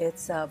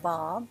 It's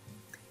Bob,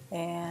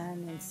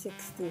 and in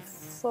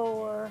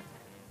 64,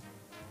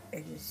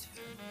 it was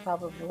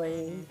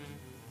probably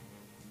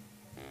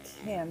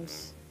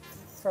Kim's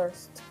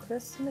first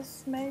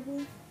Christmas,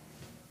 maybe?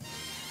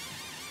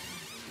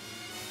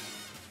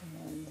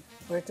 And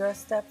we're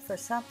dressed up for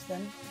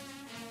something.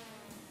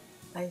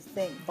 I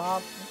think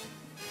Bob,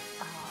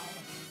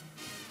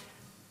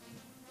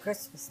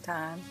 Christmas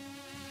time.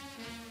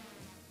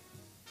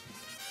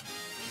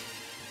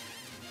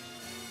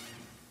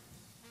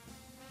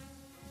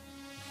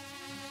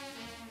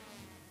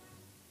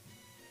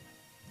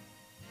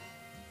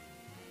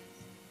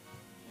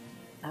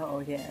 Oh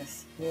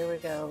yes, here we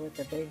go with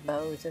the big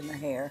bows in the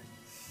hair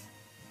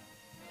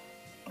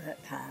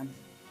that time.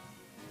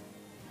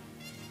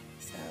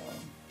 So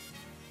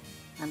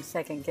I'm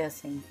second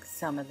guessing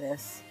some of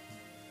this.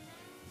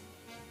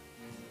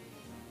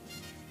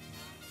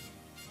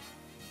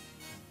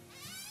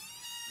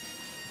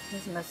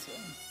 This must be.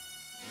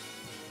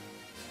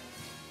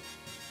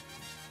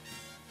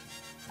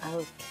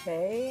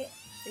 Okay,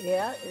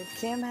 yeah,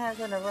 Kim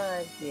hasn't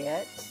arrived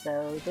yet,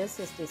 so this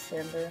is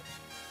December,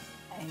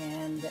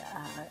 and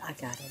I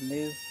got a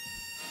new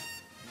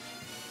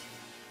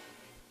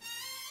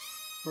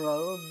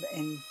robe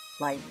in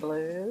light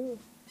blue,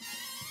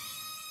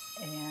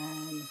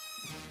 and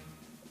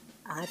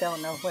I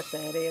don't know what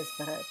that is,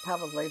 but I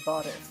probably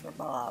bought it for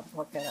Bob.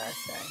 What could I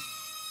say?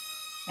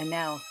 And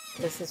now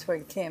this is where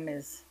Kim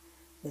is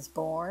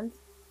born,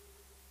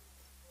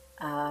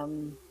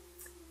 and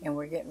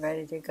we're getting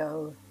ready to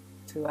go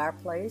to our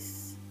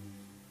place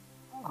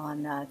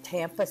on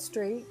Tampa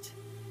Street.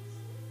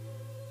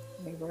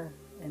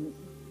 And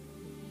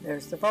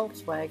there's the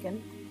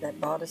Volkswagen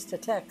that brought us to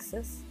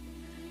Texas.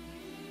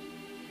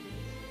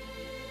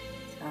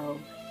 So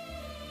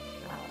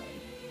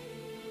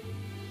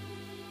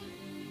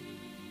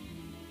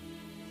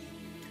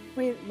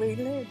we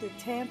lived in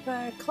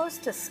Tampa, close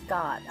to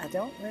Scott. I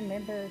don't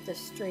remember the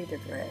street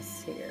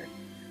address here,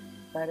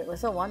 but it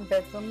was a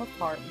one-bedroom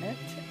apartment,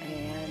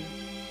 and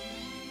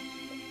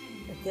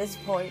at this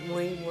point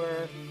we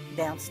were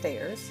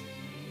downstairs.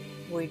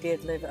 We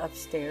did live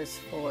upstairs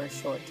for a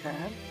short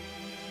time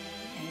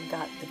and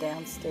got the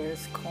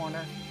downstairs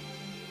corner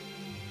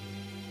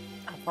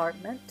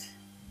apartment.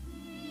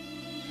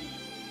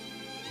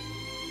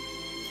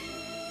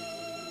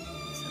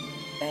 Some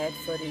bad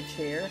footage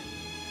here.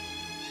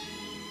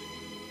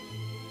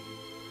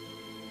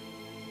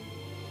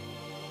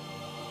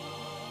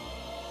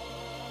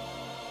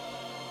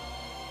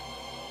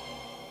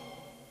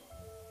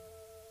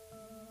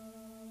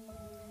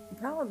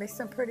 Probably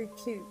some pretty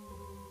cute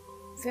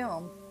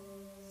film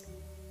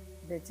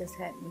that just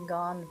hadn't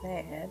gone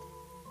bad.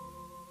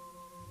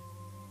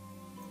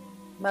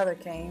 Mother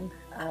came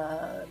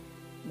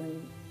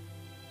when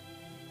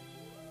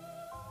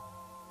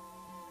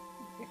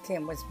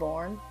Kim was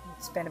born.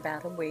 Spent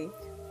about a week.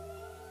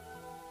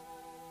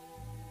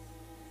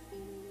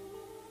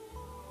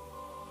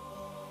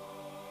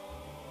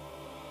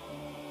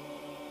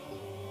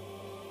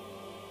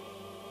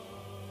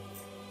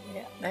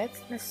 Yeah,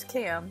 that's Miss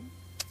Kim.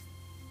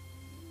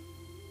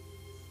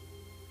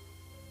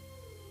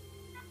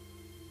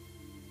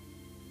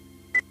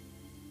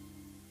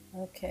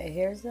 Okay,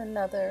 here's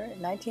another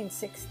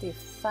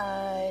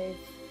 1965,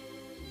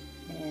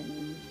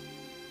 and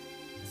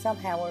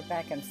somehow we're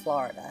back in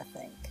Florida, I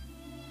think.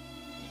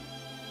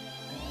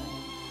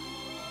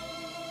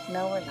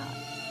 No, we're not.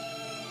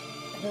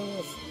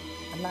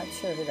 I'm not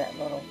sure who that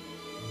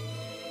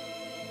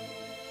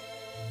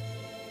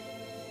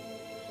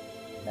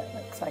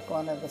looks like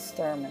one of the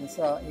STIRMAN,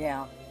 so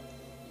yeah.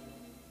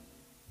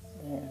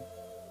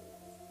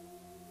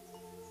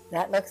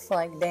 That looks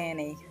like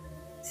Danny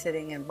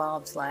sitting in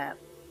Bob's lap.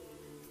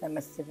 That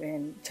must have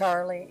been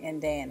Charlie and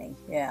Danny,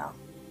 yeah.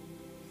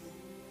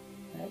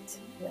 That's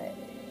who that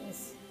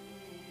is.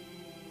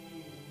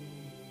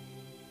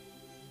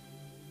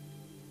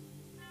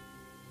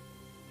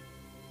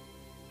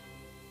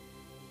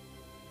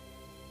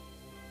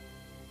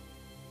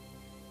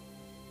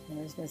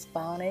 There's Miss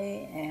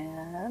Bonnie,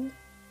 and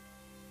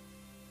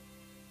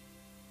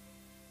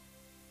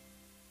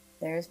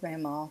there's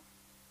Mamaw.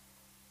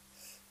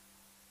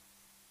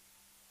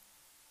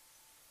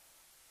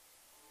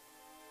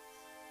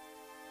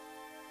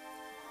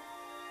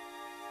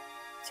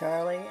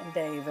 Charlie and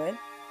David.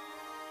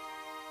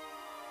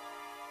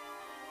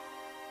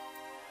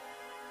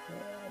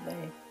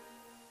 Yeah,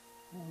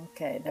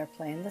 okay, they're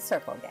playing the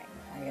circle game,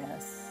 I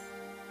guess.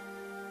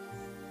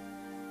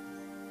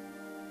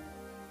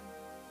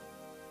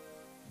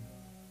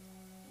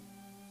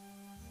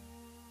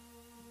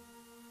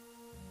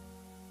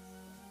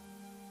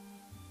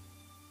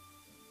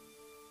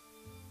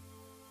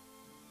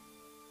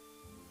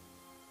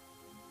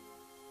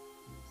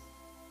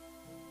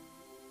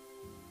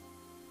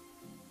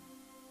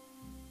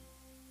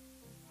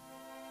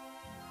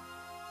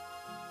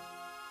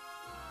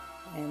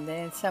 And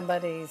then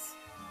somebody's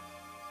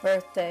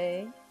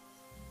birthday.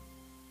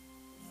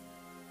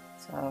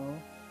 So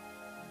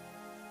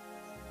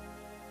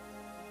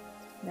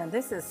now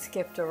this is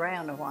skipped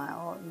around a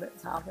while.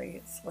 This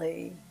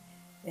obviously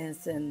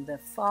is in the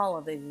fall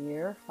of the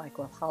year, like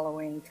with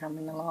Halloween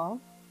coming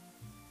along.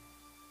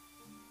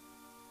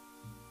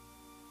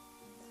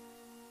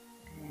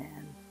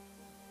 And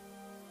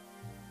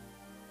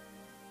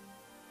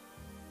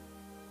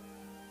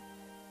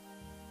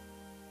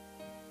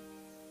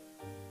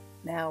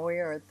now we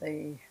are at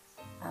the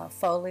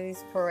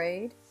Foley's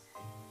Parade,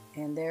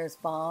 and there's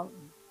Bob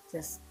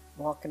just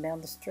walking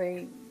down the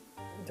street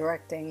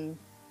directing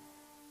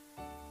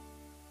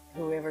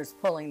whoever's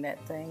pulling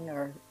that thing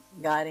or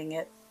guiding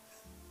it.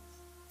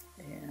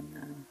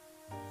 And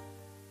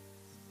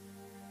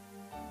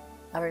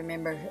I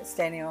remember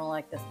standing on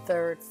like the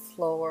 3rd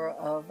floor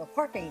of a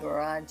parking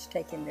garage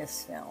taking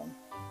this film.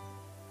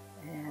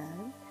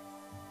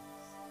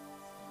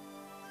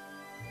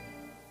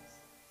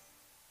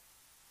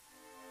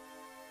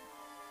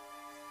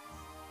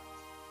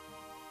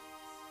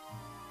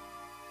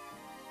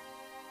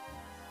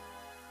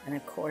 And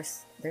of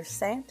course, there's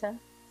Santa.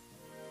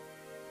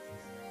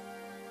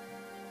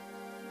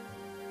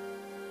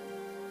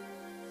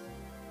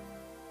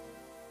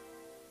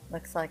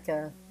 Looks like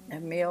a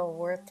meal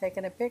worth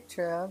taking a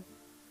picture of.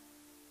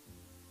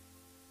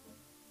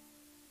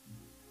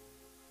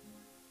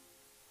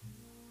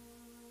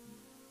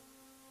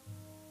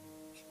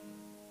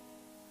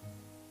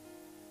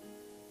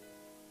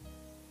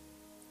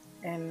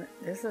 And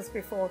this is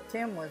before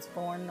Kim was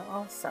born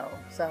also,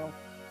 so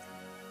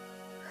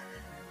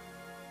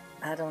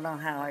I don't know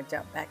how I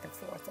jump back and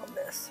forth on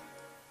this.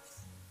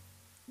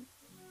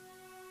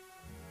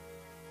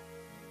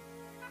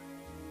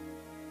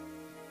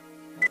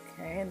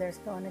 Okay, there's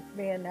going to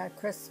be a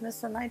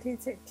Christmas in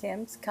 1960.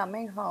 Kim's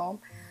coming home.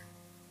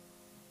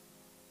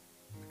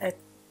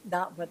 It's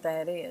not what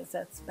that is.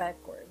 That's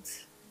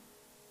backwards.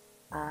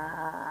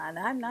 And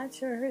I'm not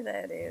sure who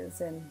that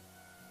is. And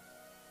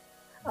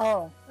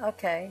oh,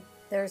 okay.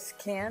 There's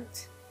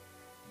Kent,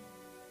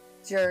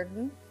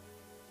 Jordan,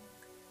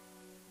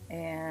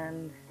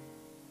 and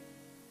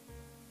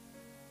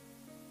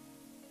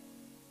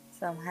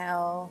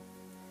somehow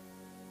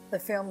the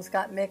films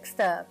got mixed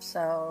up,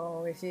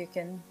 so if you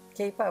can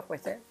keep up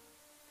with it.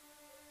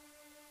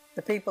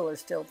 The people are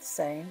still the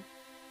same.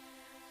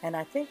 And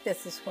I think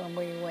this is when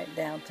we went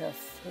down to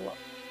Florida.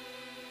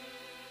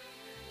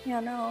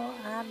 You know,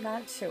 I'm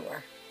not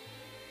sure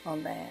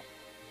on that.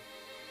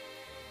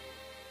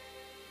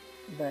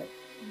 But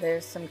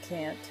there's some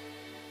Kent,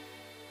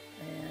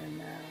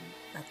 and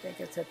I think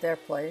it's at their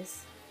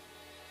place.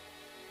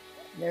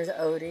 There's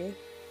Odie,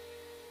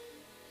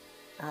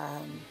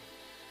 and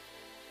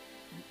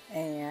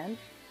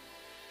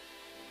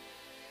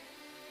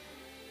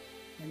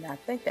I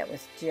think that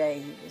was Jay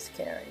he was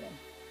carrying.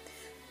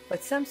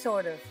 But some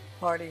sort of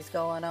party's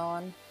going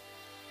on.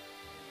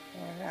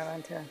 We're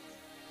having to.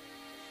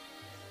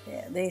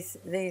 Yeah,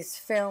 these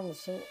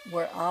films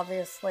were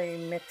obviously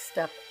mixed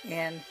up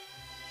in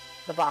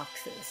the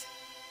boxes.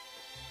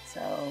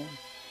 So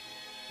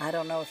I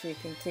don't know if you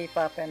can keep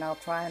up, and I'll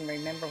try and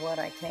remember what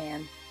I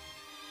can.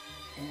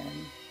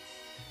 And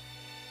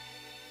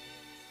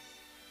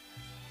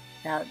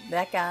now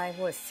that guy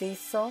was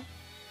Cecil,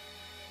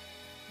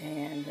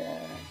 and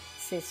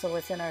Cecil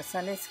was in our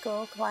Sunday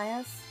school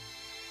class.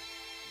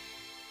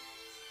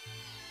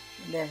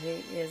 There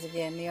he is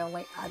again. The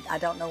only I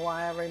don't know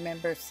why I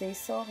remember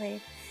Cecil.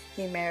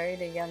 He married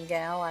a young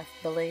gal, I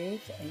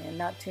believe, and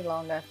not too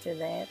long after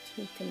that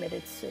he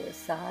committed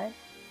suicide.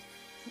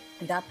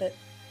 Not that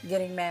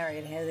getting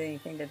married has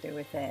anything to do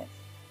with that,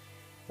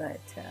 but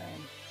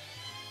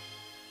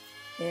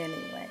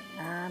anyway,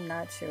 I'm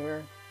not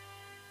sure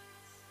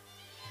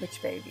which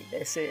baby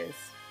this is.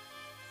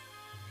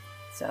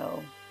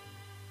 So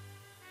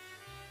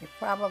it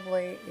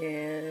probably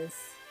is.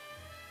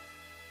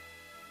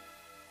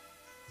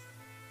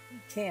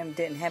 Kim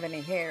didn't have any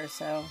hair,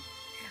 so,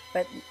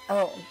 but,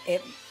 oh,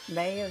 it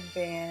may have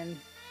been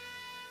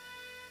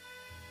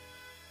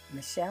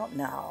Michelle?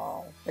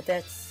 No, but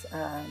that's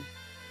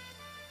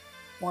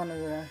one of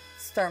the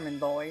STIRMAN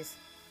boys.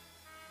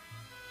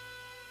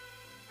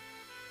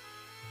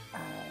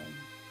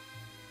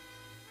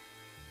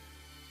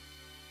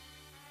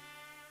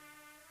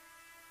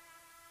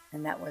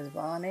 And that was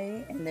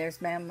Bonnie, and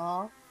there's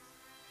Mama.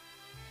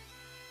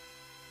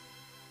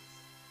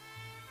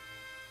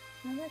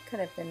 Well, that could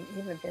have been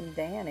even been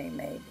Danny,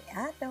 maybe.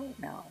 I don't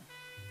know.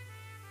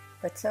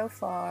 But so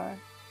far,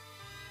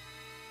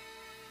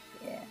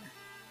 yeah.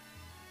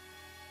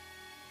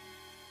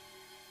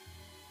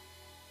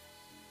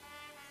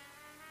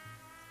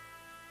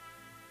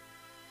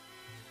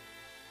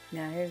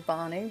 Now here's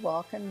Bonnie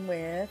walking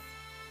with,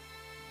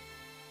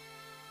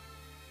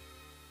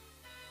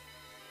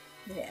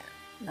 yeah,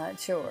 not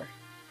sure.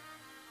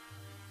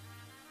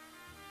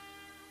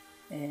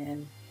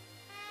 And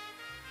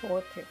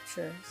 4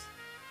 pictures,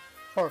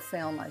 or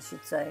film, I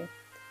should say.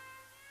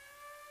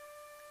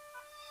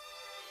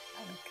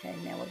 Okay,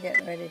 now we're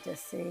getting ready to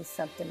see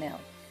something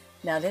else.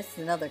 Now this is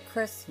another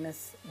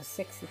Christmas, a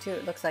 62.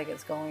 It looks like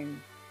it's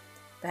going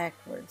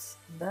backwards,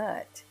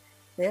 but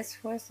this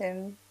was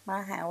in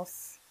my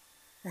house.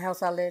 The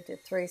house I lived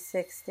at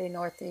 360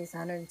 Northeast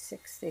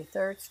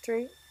 163rd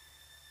Street.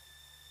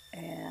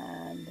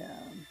 And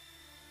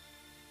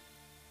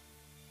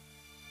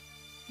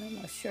I'm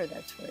almost sure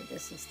that's where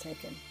this is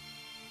taken.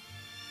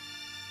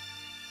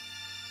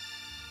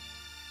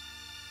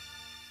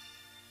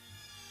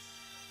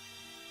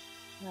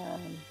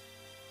 Um,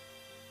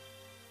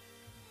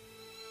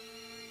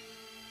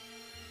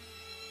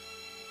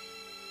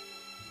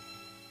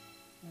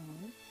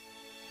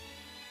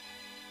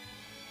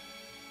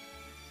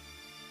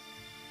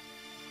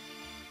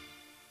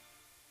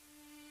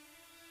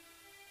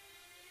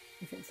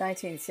 If it's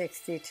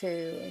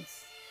 1962,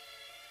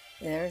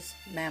 there's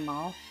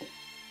Mama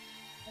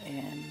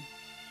and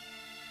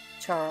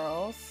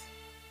Charles.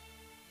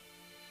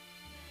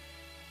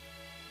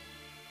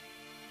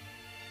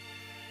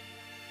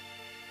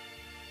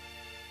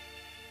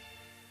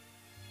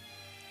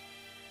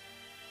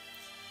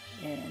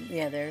 And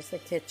yeah, there's the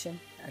kitchen,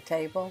 a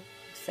table,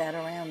 sat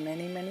around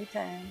many, many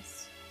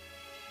times.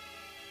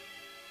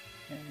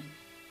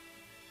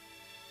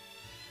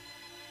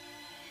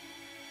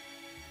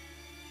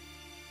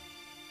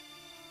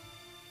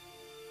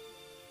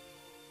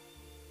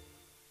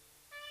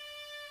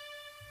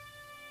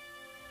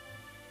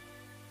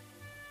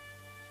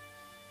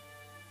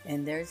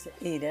 And there's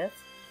Edith.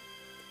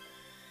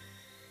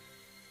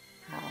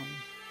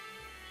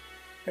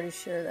 Pretty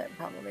sure that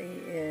probably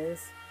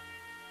is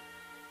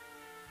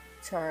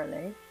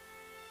Charlie.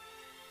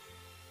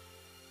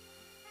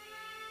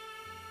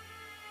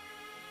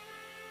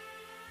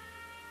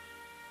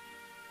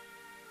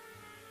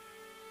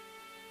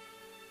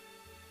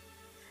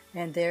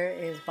 And there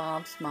is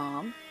Bob's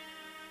mom.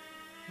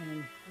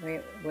 And we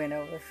went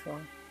over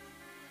for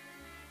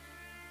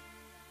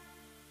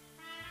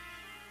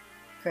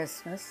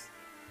Christmas.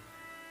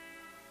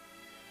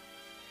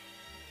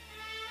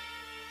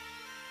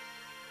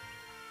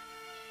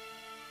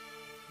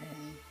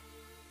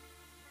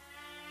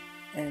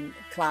 And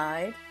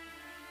Clyde.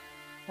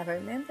 I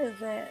remember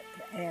that,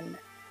 and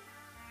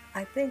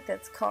I think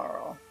that's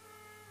Carl.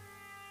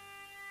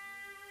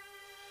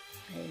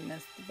 He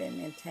must have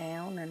been in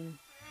town, and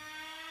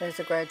there's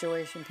a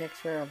graduation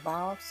picture of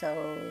Bob,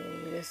 so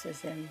this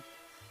is in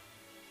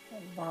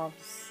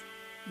Bob's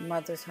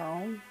mother's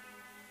home.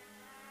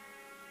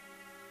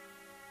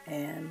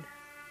 And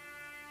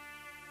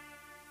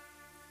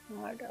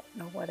I don't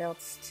know what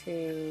else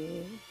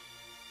to...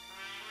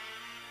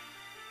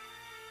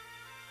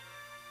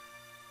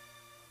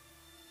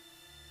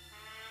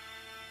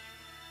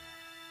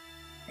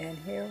 And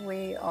here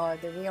we are.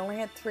 We only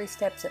had 3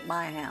 steps at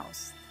my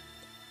house.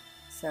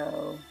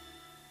 So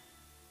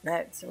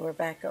we're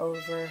back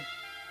over.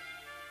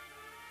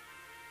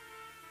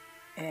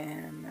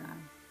 And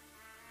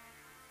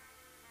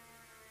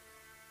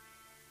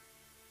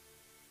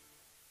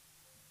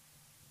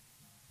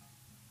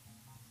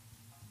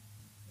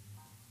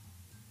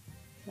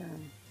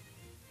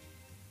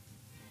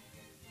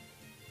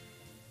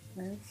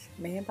there's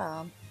me and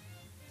Bob.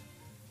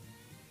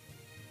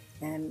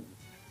 And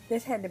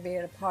this had to be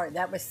at a party.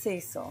 That was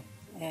Cecil,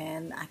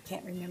 and I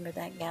can't remember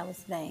that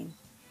gal's name.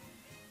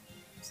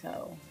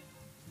 So,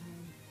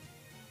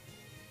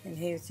 and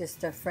he was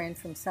just a friend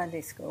from Sunday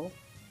school.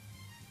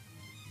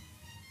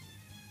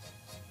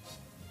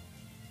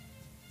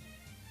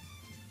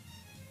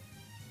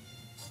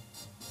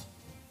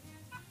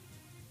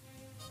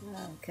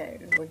 Okay,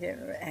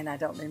 and I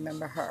don't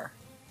remember her.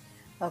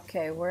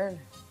 Okay, we're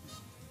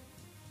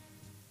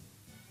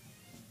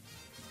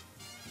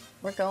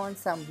going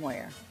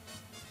somewhere.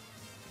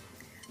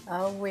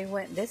 Oh, we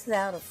went, this is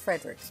out of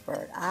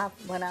Fredericksburg.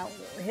 When I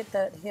hit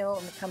that hill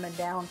and coming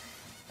down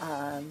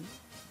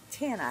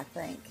 10, I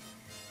think,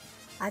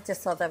 I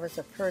just thought that was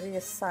the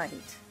prettiest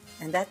sight.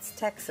 And that's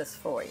Texas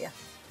for you.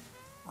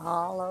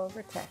 All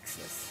over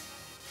Texas.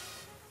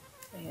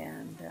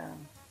 And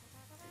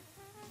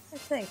I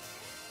think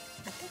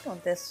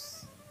on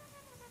this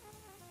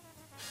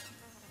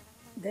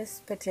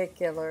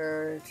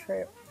particular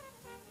trip,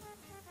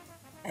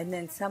 and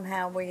then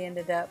somehow we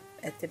ended up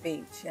at the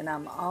beach, and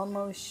I'm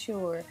almost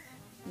sure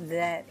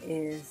that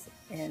is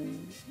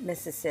in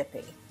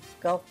Mississippi,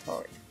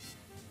 Gulfport.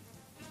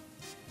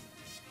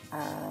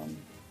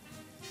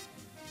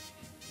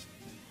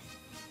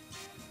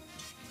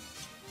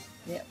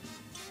 Yep.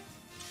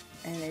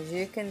 And as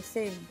you can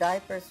see,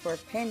 diapers were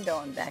pinned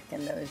on back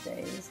in those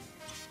days.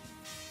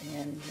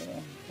 And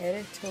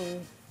headed to,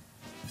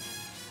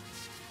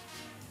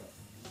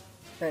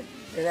 but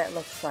that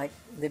looks like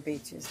the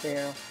beaches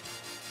there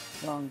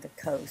along the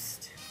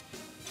coast.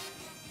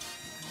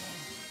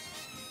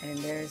 And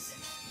there's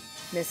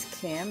Miss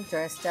Kim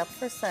dressed up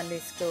for Sunday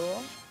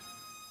school.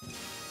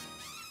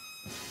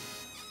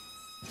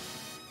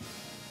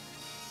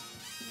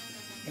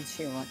 And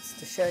she wants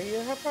to show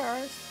you her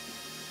purse.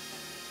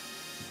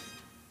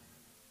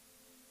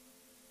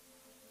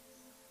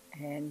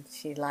 And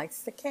she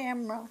likes the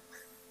camera.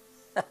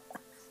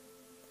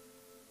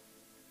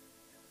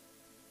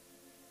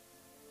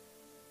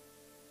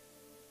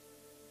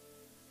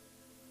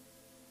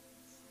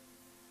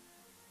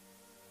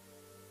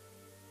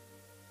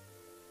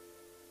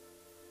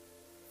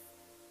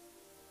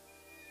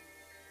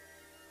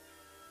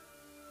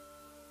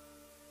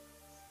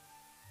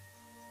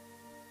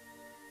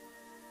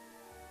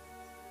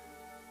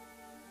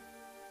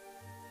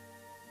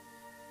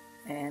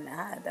 And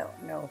I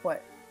don't know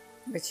what,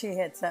 but she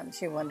had something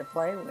she wanted to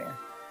play with.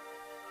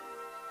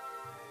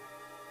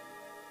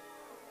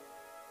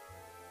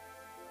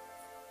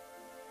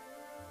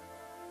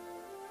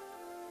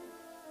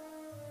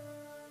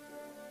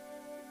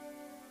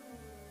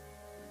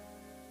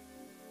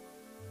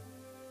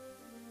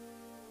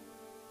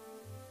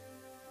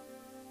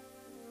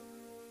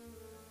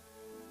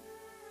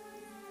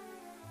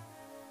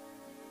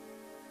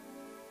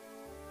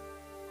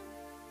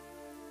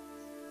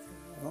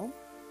 So,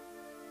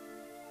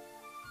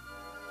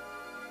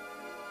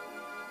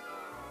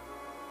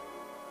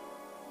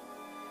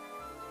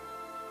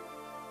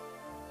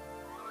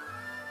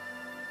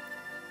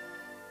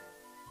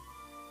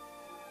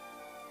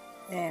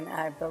 and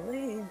I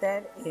believe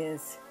that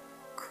is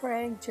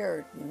Craig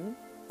Jordan.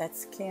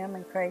 That's Kim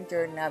and Craig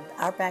Jordan.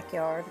 Our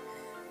backyard.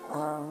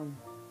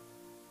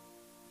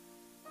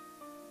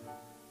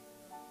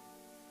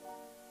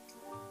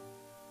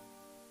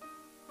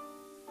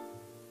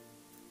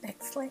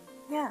 Bexley?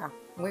 Yeah,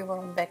 we were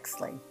on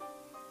Bexley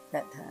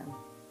that time.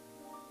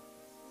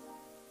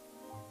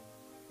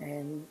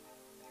 And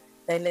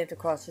they lived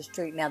across the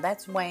street. Now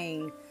that's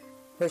Wayne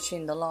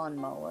pushing the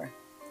lawnmower.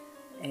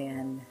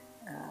 And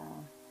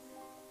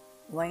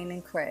Wayne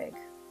and Craig.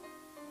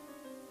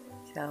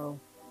 So,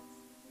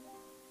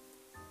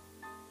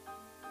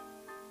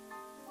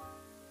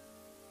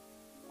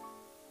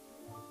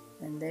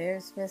 and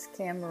there's Miss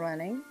Kim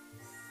running.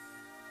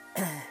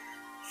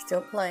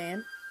 Still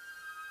playing.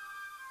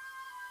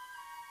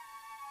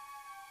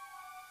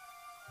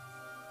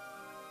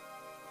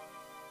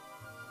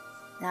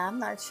 Now, I'm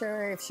not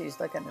sure if she's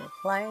looking at a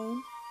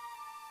plane,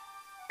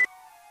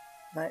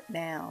 but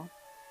now,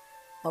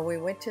 we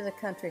went to the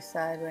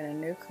countryside with a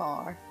new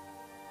car.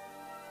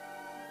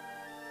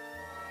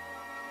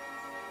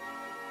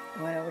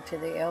 Went over to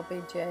the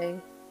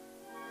LBJ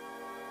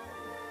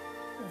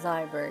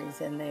libraries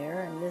in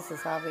there, and this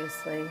is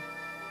obviously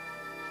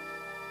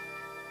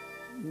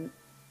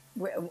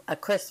a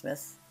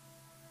Christmas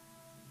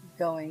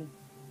going.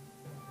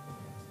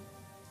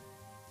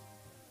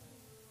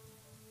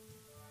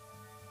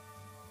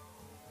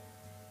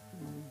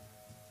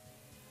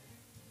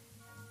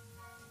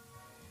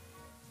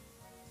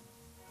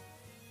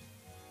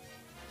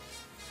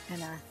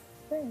 And I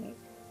think,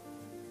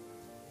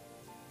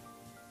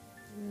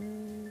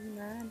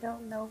 I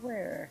don't know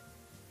where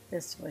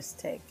this was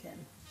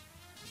taken.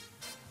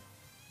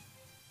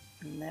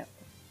 And that,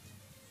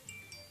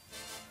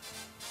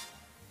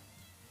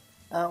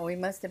 we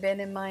must have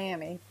been in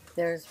Miami.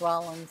 There's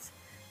Rollins'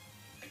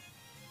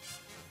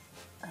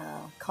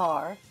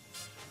 car,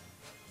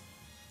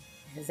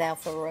 his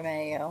Alfa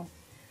Romeo.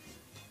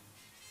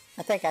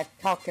 I think I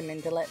talked him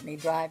into letting me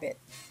drive it,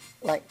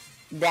 like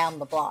down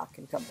the block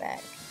and come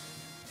back.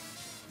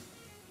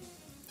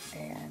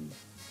 And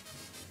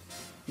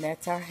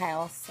that's our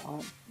house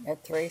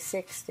at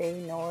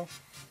 360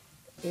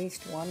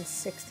 Northeast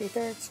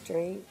 163rd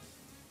Street.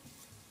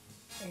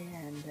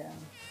 And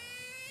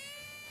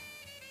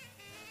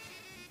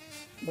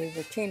we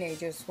were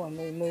teenagers when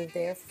we moved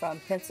there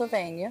from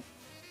Pennsylvania.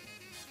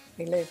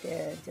 We lived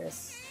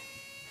just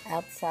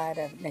outside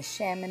of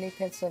Neshaminy,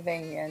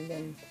 Pennsylvania, and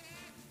then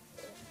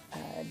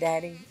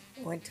Daddy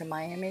went to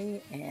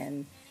Miami,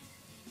 and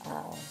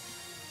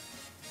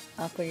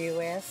Uncle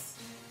U.S.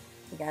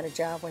 We got a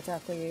job with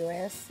Uncle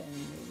U.S. and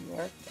we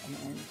worked,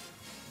 and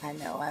I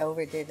know I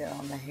overdid it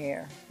on the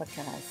hair. What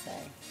can I say?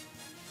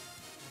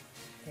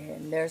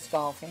 And there's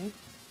golfing.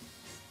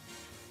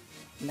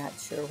 Not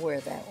sure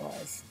where that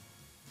was.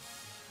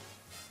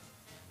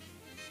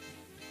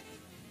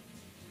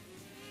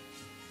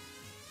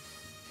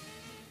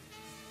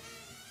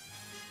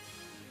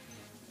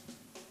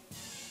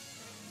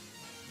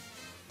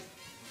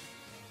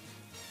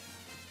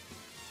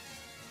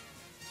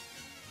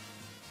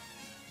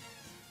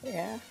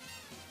 Yeah.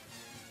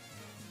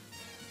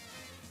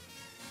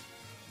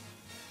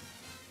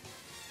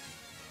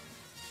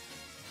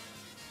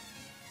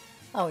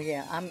 Oh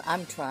yeah,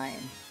 I'm trying.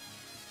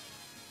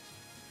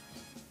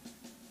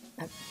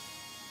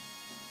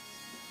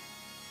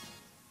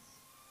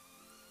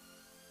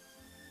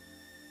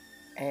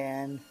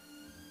 And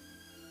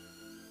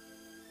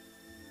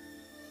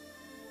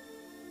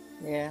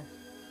yeah,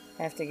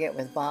 have to get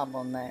with Bob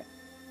on that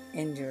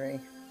injury.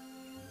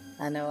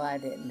 I know I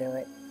didn't do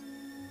it.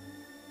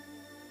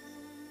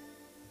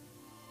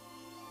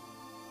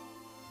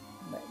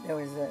 But there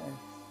was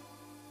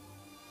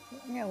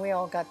we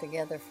all got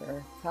together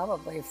for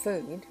probably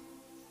food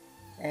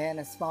and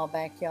a small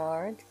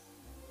backyard,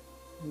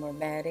 and we're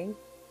batting.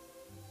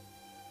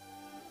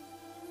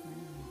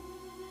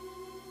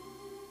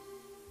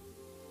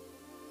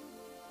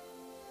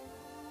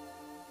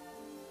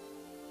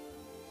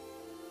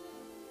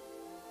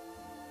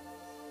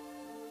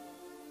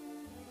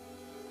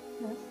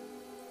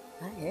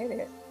 I hit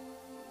it.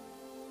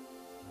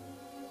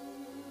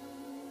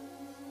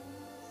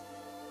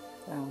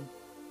 So,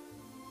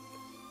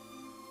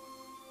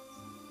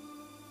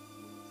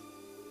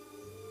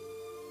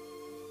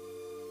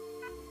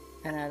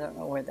 and I don't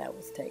know where that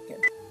was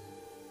taken.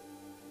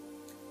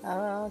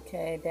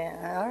 Okay,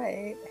 all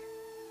right.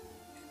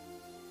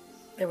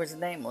 There was a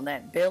name on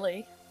that,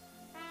 Billy.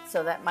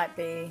 So that might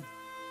be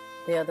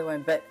the other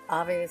one. But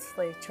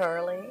obviously,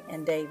 Charlie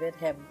and David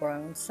have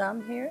grown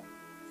some here.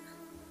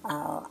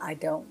 I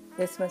don't,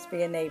 this must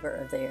be a neighbor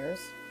of theirs.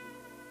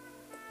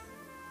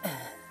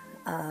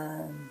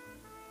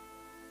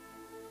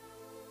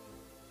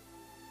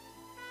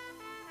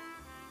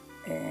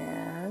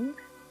 And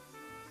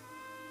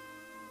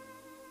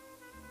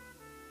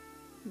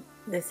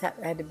this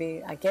had to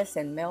be, I guess,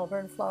 in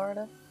Melbourne,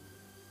 Florida.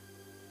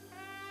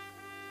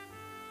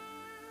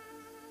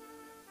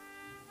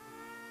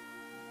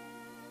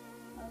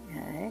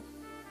 Okay.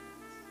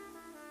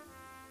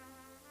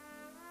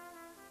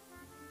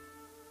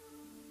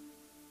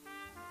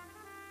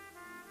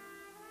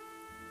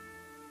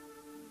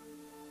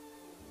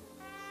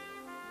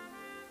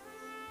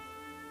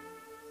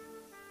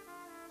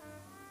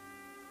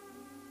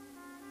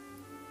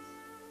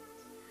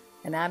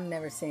 And I've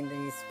never seen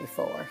these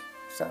before,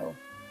 so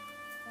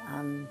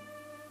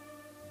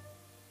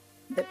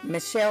but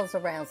Michelle's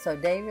around, so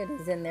David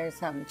is in there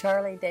something.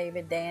 Charlie,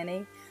 David,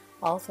 Danny,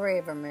 all three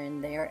of them are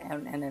in there,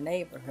 and a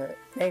neighbor.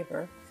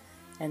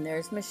 And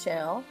there's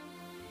Michelle.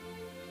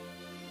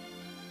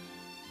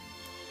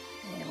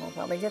 And we'll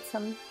probably get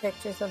some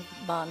pictures of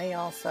Bonnie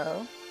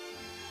also.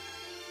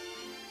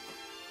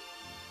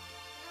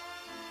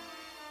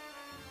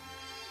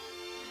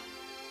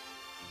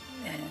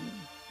 And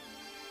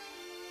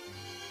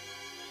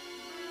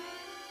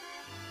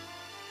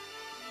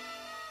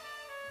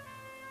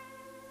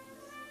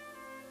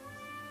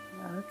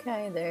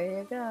okay, there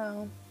you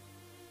go.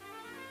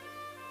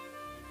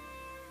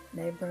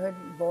 Neighborhood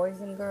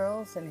boys and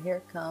girls, and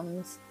here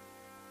comes,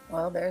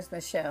 well, there's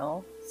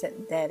Michelle sitting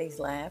in Daddy's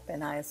lap,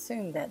 and I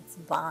assume that's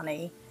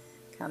Bonnie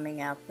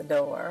coming out the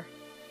door.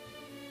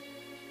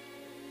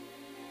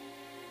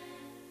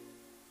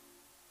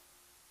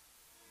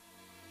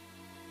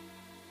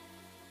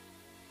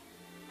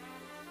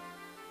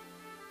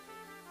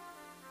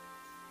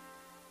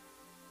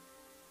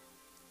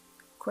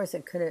 Of course,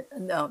 it could have,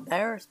 no,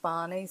 there's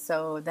Bonnie,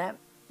 so that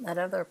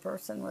other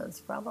person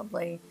was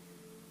probably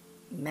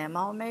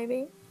Memo,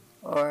 maybe,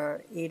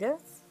 or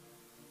Edith.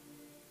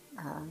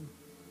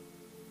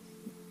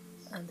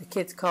 The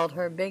kids called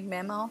her Big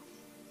Memo.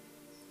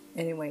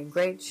 Anyway,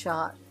 great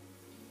shot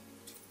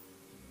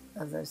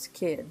of those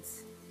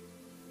kids.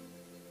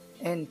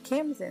 And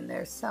Kim's in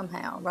there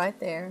somehow, right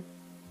there.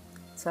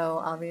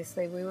 So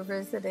obviously we were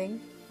visiting.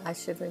 I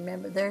should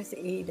remember. There's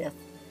Edith.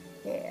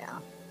 Yeah.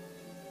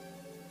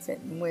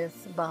 Sitting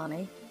with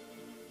Bonnie,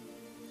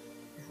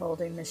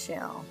 holding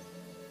Michelle.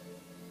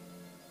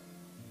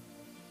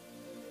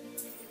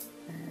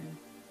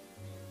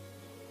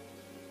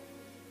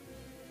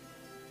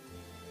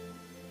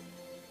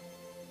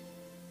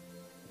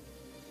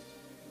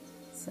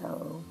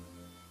 So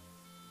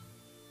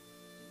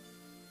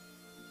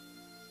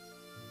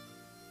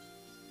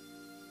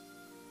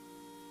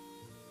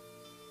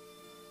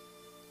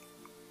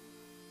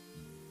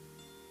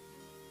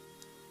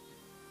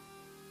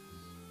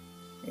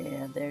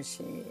yeah, there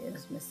she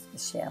is, Miss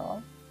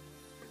Michelle.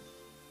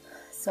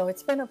 So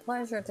it's been a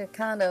pleasure to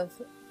kind of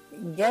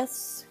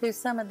guess who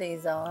some of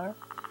these are,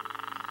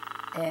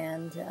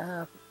 and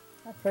I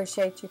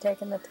appreciate you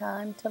taking the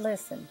time to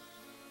listen.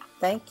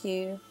 Thank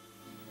you.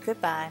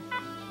 Goodbye.